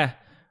saying,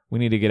 we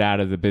need to get out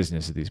of the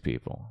business of these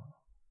people.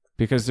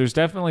 Because there's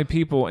definitely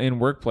people in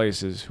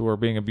workplaces who are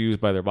being abused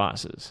by their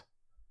bosses.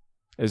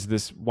 As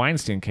this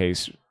Weinstein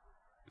case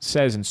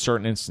says in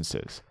certain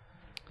instances.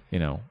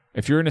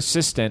 If you're an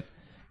assistant,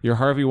 you're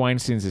Harvey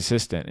Weinstein's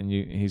assistant, and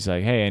he's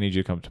like, "Hey, I need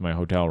you to come to my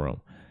hotel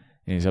room."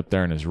 And he's up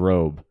there in his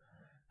robe,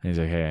 and he's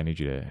like, "Hey, I need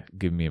you to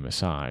give me a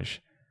massage."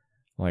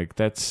 Like,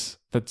 that's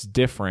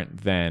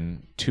different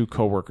than 2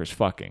 coworkers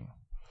fucking.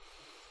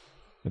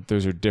 But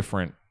those are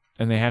different,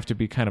 and they have to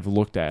be kind of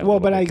looked at. Well,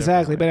 but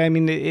exactly. But I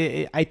mean,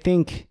 I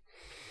think,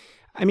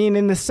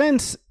 in the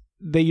sense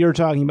that you're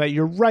talking about,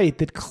 you're right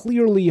that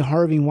clearly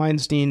Harvey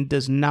Weinstein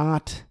does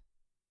not.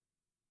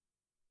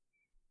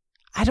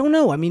 I don't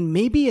know. I mean,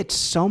 maybe at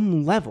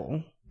some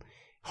level,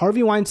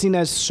 Harvey Weinstein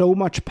has so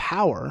much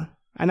power,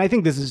 and I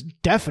think this is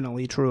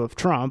definitely true of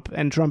Trump,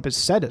 and Trump has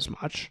said as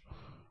much.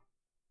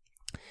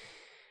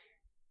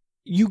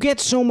 You get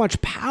so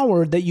much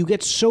power that you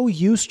get so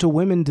used to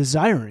women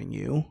desiring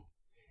you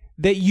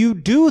that you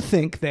do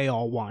think they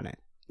all want it.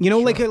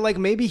 Sure. like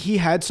maybe he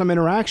had some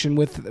interaction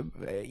with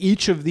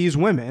each of these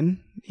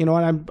women, and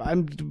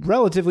I'm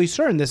relatively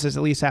certain this has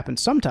at least happened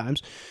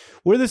sometimes,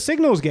 where the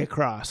signals get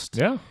crossed.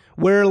 Yeah.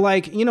 Where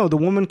the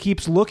woman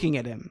keeps looking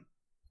at him,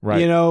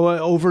 right?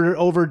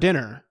 Over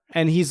dinner.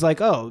 And he's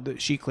like, "Oh,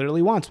 she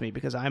clearly wants me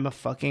because I'm a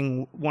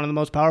fucking one of the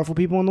most powerful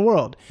people in the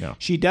world. Yeah.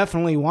 She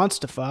definitely wants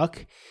to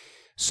fuck."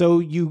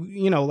 So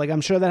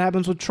I'm sure that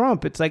happens with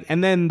Trump. It's like,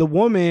 and then the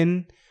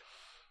woman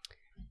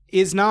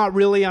is not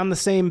really on the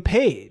same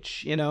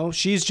page.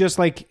 She's just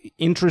like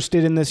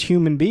interested in this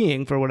human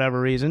being for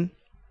whatever reason.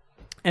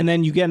 And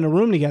then you get in a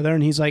room together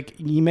and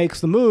he makes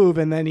the move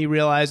and then he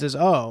realizes,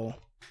 oh,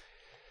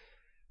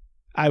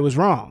 I was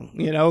wrong.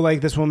 You know,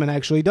 like this woman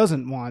actually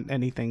doesn't want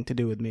anything to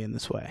do with me in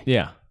this way.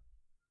 Yeah.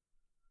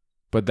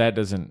 But that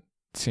doesn't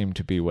seem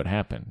to be what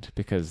happened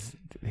because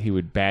he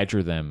would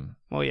badger them.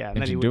 Well, yeah, and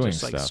then into he would doing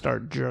just like stuff.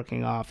 start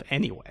jerking off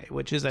anyway,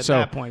 which is at So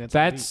that point.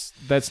 It's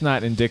that's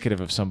not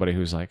indicative of somebody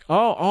who's like,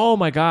 oh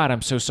my God,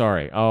 I'm so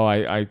sorry. Oh,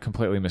 I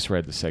completely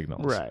misread the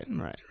signals. right.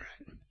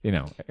 You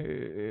know,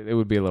 it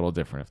would be a little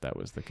different if that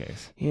was the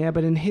case. Yeah,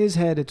 but in his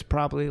head, it's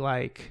probably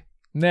like,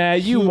 Nah,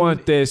 you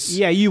want this.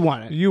 yeah, you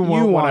want it. You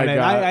want what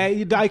I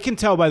it. got. I can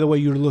tell by the way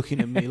you're looking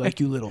at me, like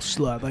you little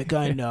slut. Like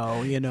I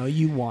know,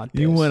 you want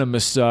this. You want to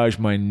massage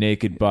my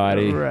naked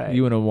body. Right.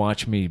 You want to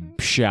watch me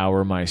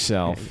shower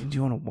myself. Do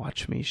you want to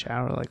watch me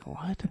shower? Like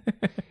what?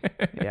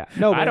 Yeah,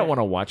 no, I don't want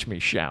to watch me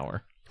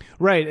shower.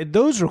 Right.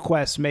 Those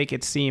requests make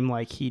it seem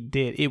like he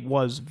did. It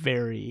was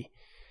very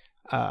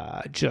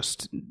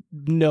just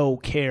no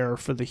care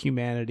for the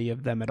humanity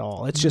of them at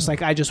all. It's just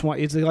like, I just want,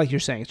 it's like you're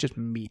saying, it's just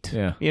meat.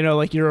 Yeah. You know,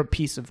 like you're a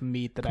piece of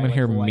meat that I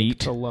like meat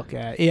to look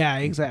at. Yeah,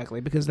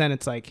 exactly. Because then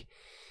it's like,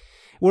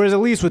 whereas at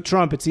least with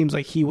Trump, it seems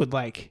like he would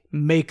like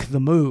make the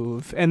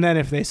move. And then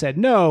if they said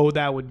no,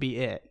 that would be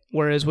it.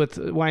 Whereas with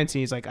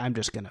Weinstein, he's like, I'm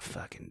just going to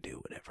fucking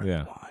do whatever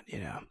I want,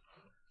 you know?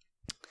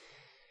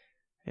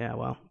 Yeah,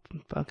 well,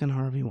 fucking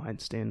Harvey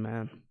Weinstein,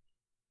 man.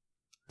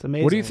 It's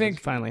amazing. What do you think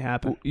it's finally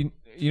happened?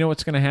 You know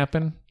what's going to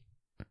happen?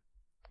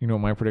 You know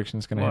what my prediction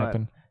is going to What?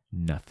 happen?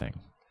 Nothing.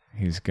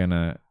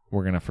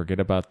 We're going to forget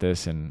about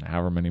this in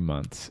however many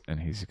months, and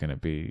he's going to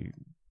be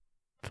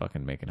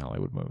fucking making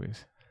Hollywood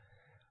movies.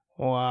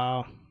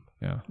 Wow.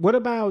 Yeah. What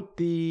about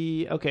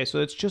okay, so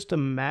it's just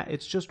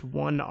it's just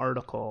one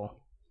article.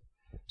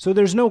 So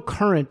there's no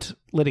current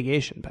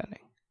litigation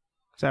pending.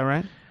 Is that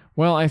right?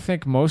 Well, I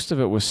think most of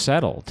it was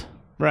settled.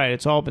 Right,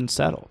 it's all been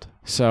settled.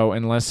 So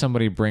unless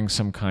somebody brings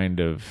some kind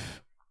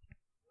of,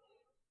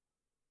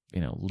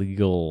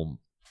 legal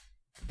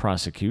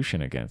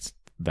prosecution against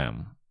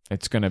them,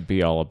 it's going to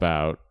be all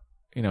about,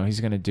 he's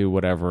going to do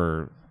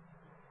whatever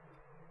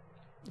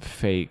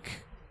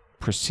fake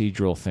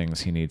procedural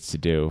things he needs to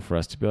do for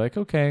us to be like,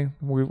 okay,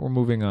 we're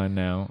moving on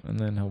now. And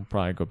then he'll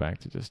probably go back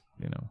to just,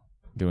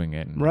 doing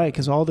it. Right,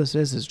 because all this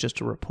is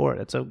just a report.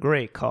 It's a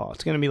great call.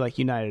 It's going to be like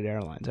United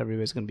Airlines.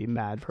 Everybody's going to be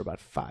mad for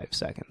about 5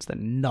 seconds.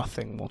 Then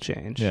nothing will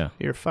change. Yeah.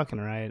 You're fucking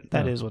right.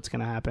 That is what's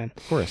going to happen.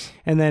 Of course.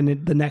 And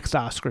then the next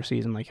Oscar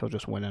season, like he'll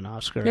just win an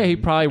Oscar. Yeah, he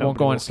probably won't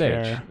go on nobody stage.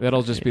 will care.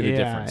 That'll just be the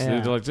difference. Yeah.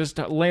 They'll just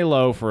lay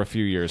low for a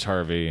few years,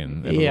 Harvey,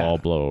 and it'll all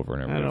blow over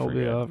and And everybody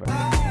it'll will be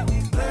forget.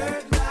 over.